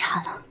经在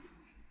查了，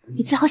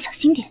你最好小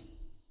心点。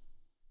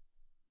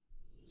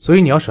所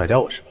以你要甩掉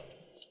我是吧？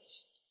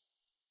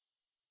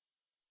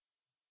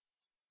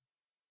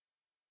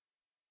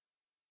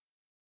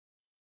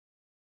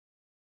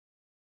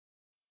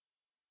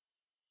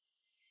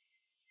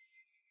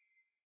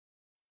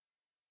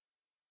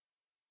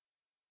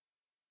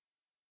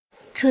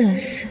这人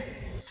是……我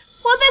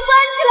被关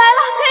起来了，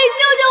可以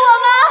救救我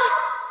吗？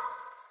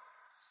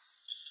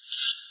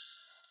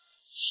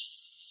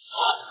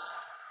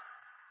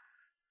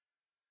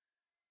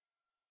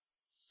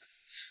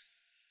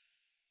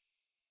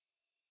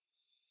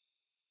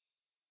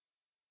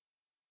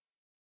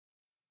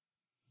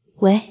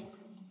喂，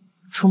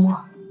楚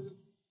墨，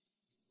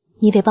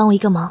你得帮我一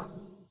个忙。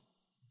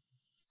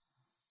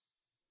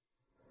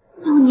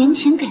6年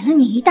前给了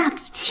你一大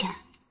笔钱，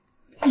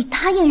你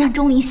答应让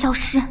钟灵消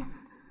失，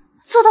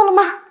做到了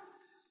吗？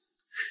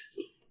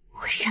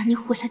我让你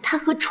毁了他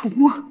和楚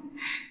墨，你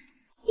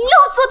又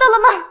做到了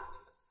吗？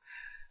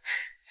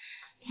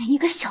连一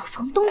个小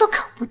房东都搞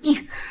不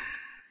定，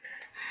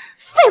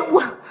废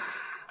物！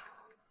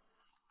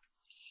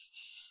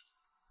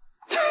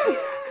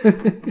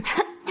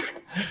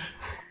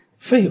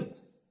废物！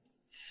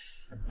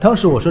当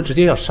时我说直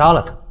接要杀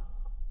了他，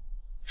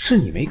是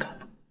你没敢，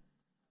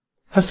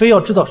还非要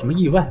制造什么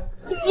意外。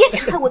你别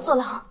想害我坐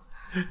牢！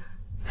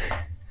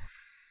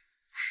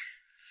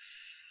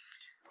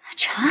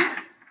查，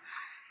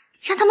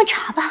让他们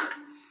查吧，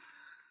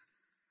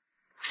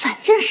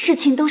反正事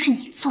情都是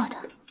你做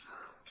的，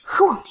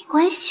和我没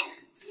关系。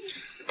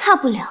大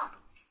不了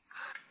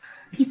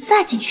你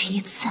再进去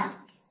一次，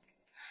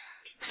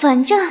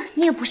反正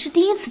你也不是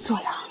第一次坐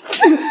牢。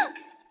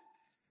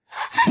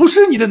不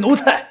是你的奴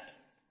才！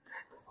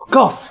我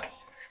告诉你，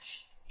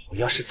我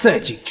要是再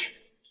进去，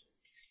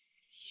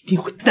一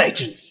定会带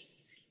着你。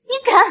你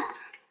敢？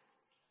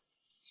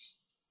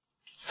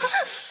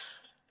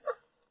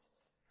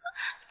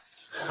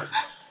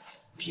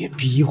别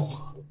逼我！滚！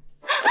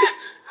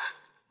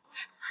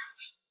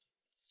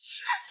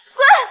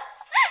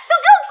都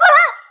给我滚！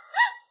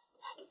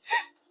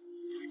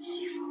都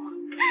欺负我，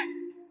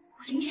我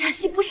林夏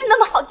曦不是那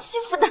么好欺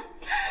负的。混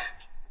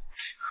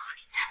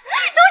蛋，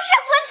都是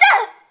混蛋！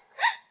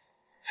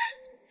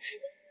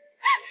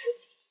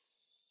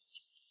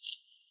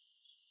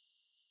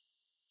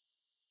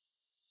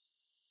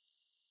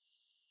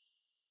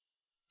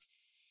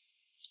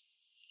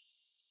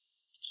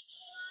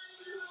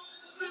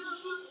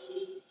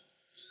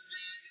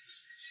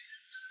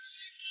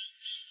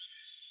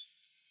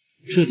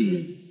这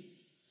里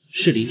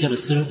是林家的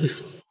私人会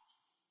所。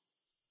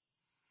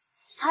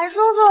韩叔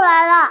叔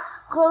来了，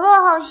可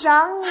乐好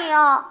想你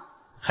哦。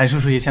韩叔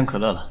叔也想可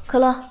乐了。可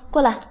乐，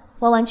过来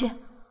玩玩具。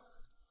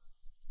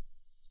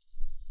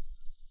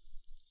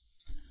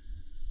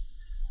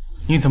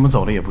你怎么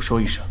走了也不说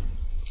一声？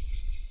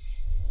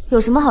有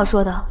什么好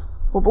说的？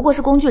我不过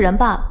是工具人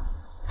罢了。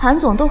韩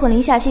总都和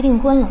林夏曦订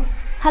婚了，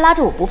还拉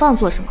着我不放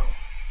做什么？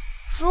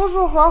叔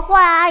叔和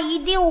坏阿姨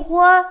订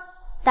婚。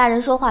大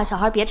人说话，小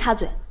孩别插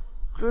嘴。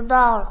知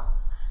道了。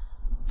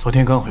昨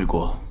天刚回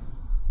国，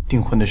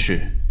订婚的事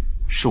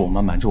是我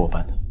妈瞒着我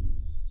办的，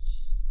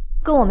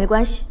跟我没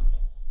关系。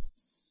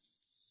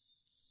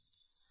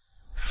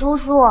叔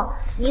叔，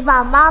你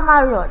把妈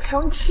妈惹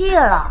生气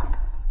了。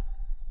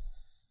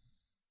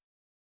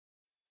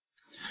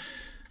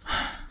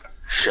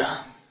是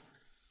啊。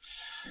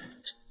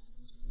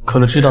可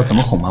乐知道怎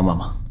么哄妈妈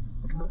吗？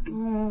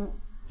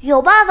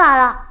有办法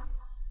了。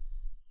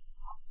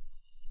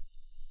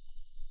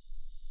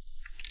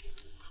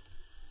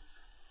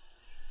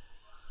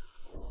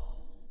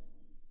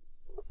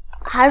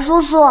韩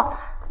叔叔，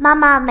妈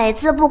妈每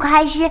次不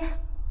开心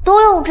都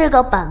用这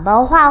个本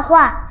本画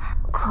画，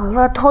可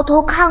乐偷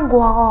偷看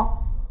过哦。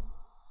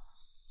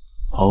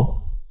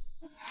哦，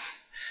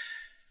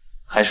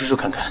韩叔叔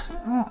看看。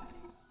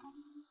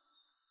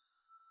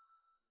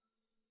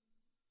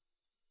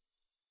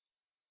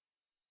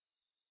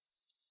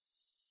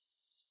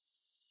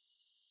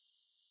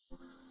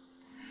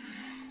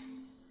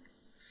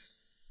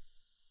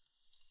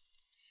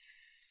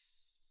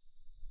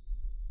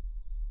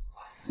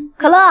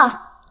可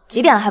乐，几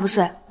点了还不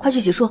睡？快去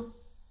洗漱。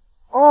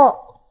哦。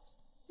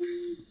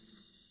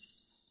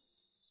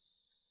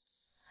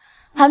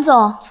韩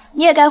总，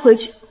你也该回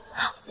去。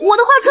我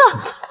的画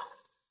册。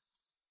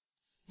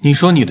你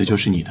说你的就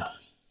是你的，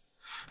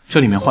这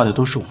里面画的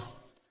都是我。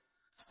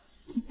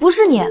不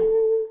是你，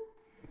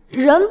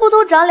人不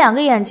都长2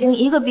个眼睛、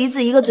1个鼻子、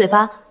1个嘴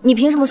巴？你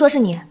凭什么说是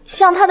你？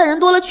像他的人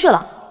多了去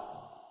了。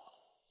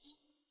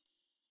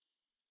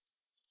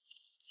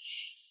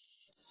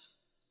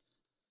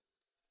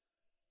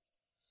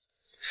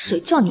谁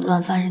叫你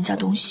乱翻人家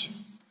东西？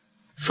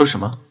说什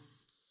么？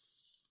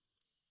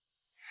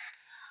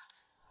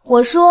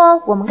我说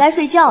我们该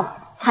睡觉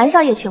了，韩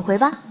少爷请回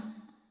吧。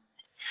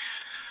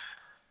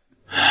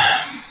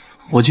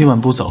我今晚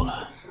不走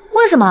了。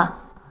为什么？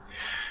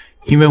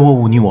因为我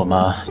忤逆我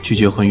妈拒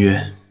绝婚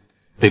约，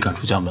被赶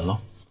出家门了。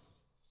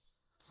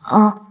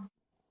哦，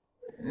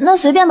那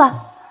随便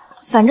吧，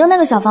反正那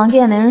个小房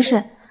间也没人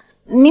睡。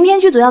明天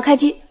剧组要开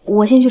机，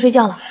我先去睡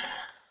觉了。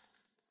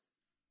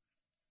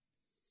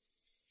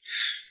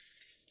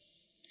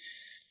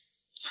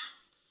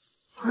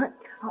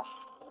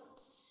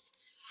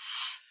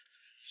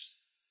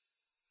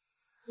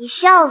你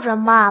笑什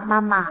么，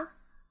妈妈？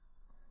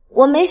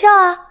我没笑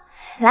啊。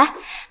来，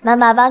妈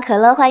妈帮可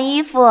乐换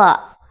衣服。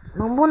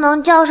能不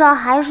能叫上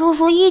韩叔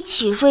叔一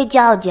起睡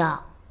觉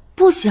觉？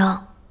不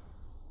行。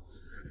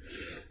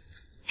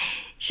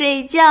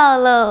睡觉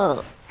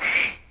喽。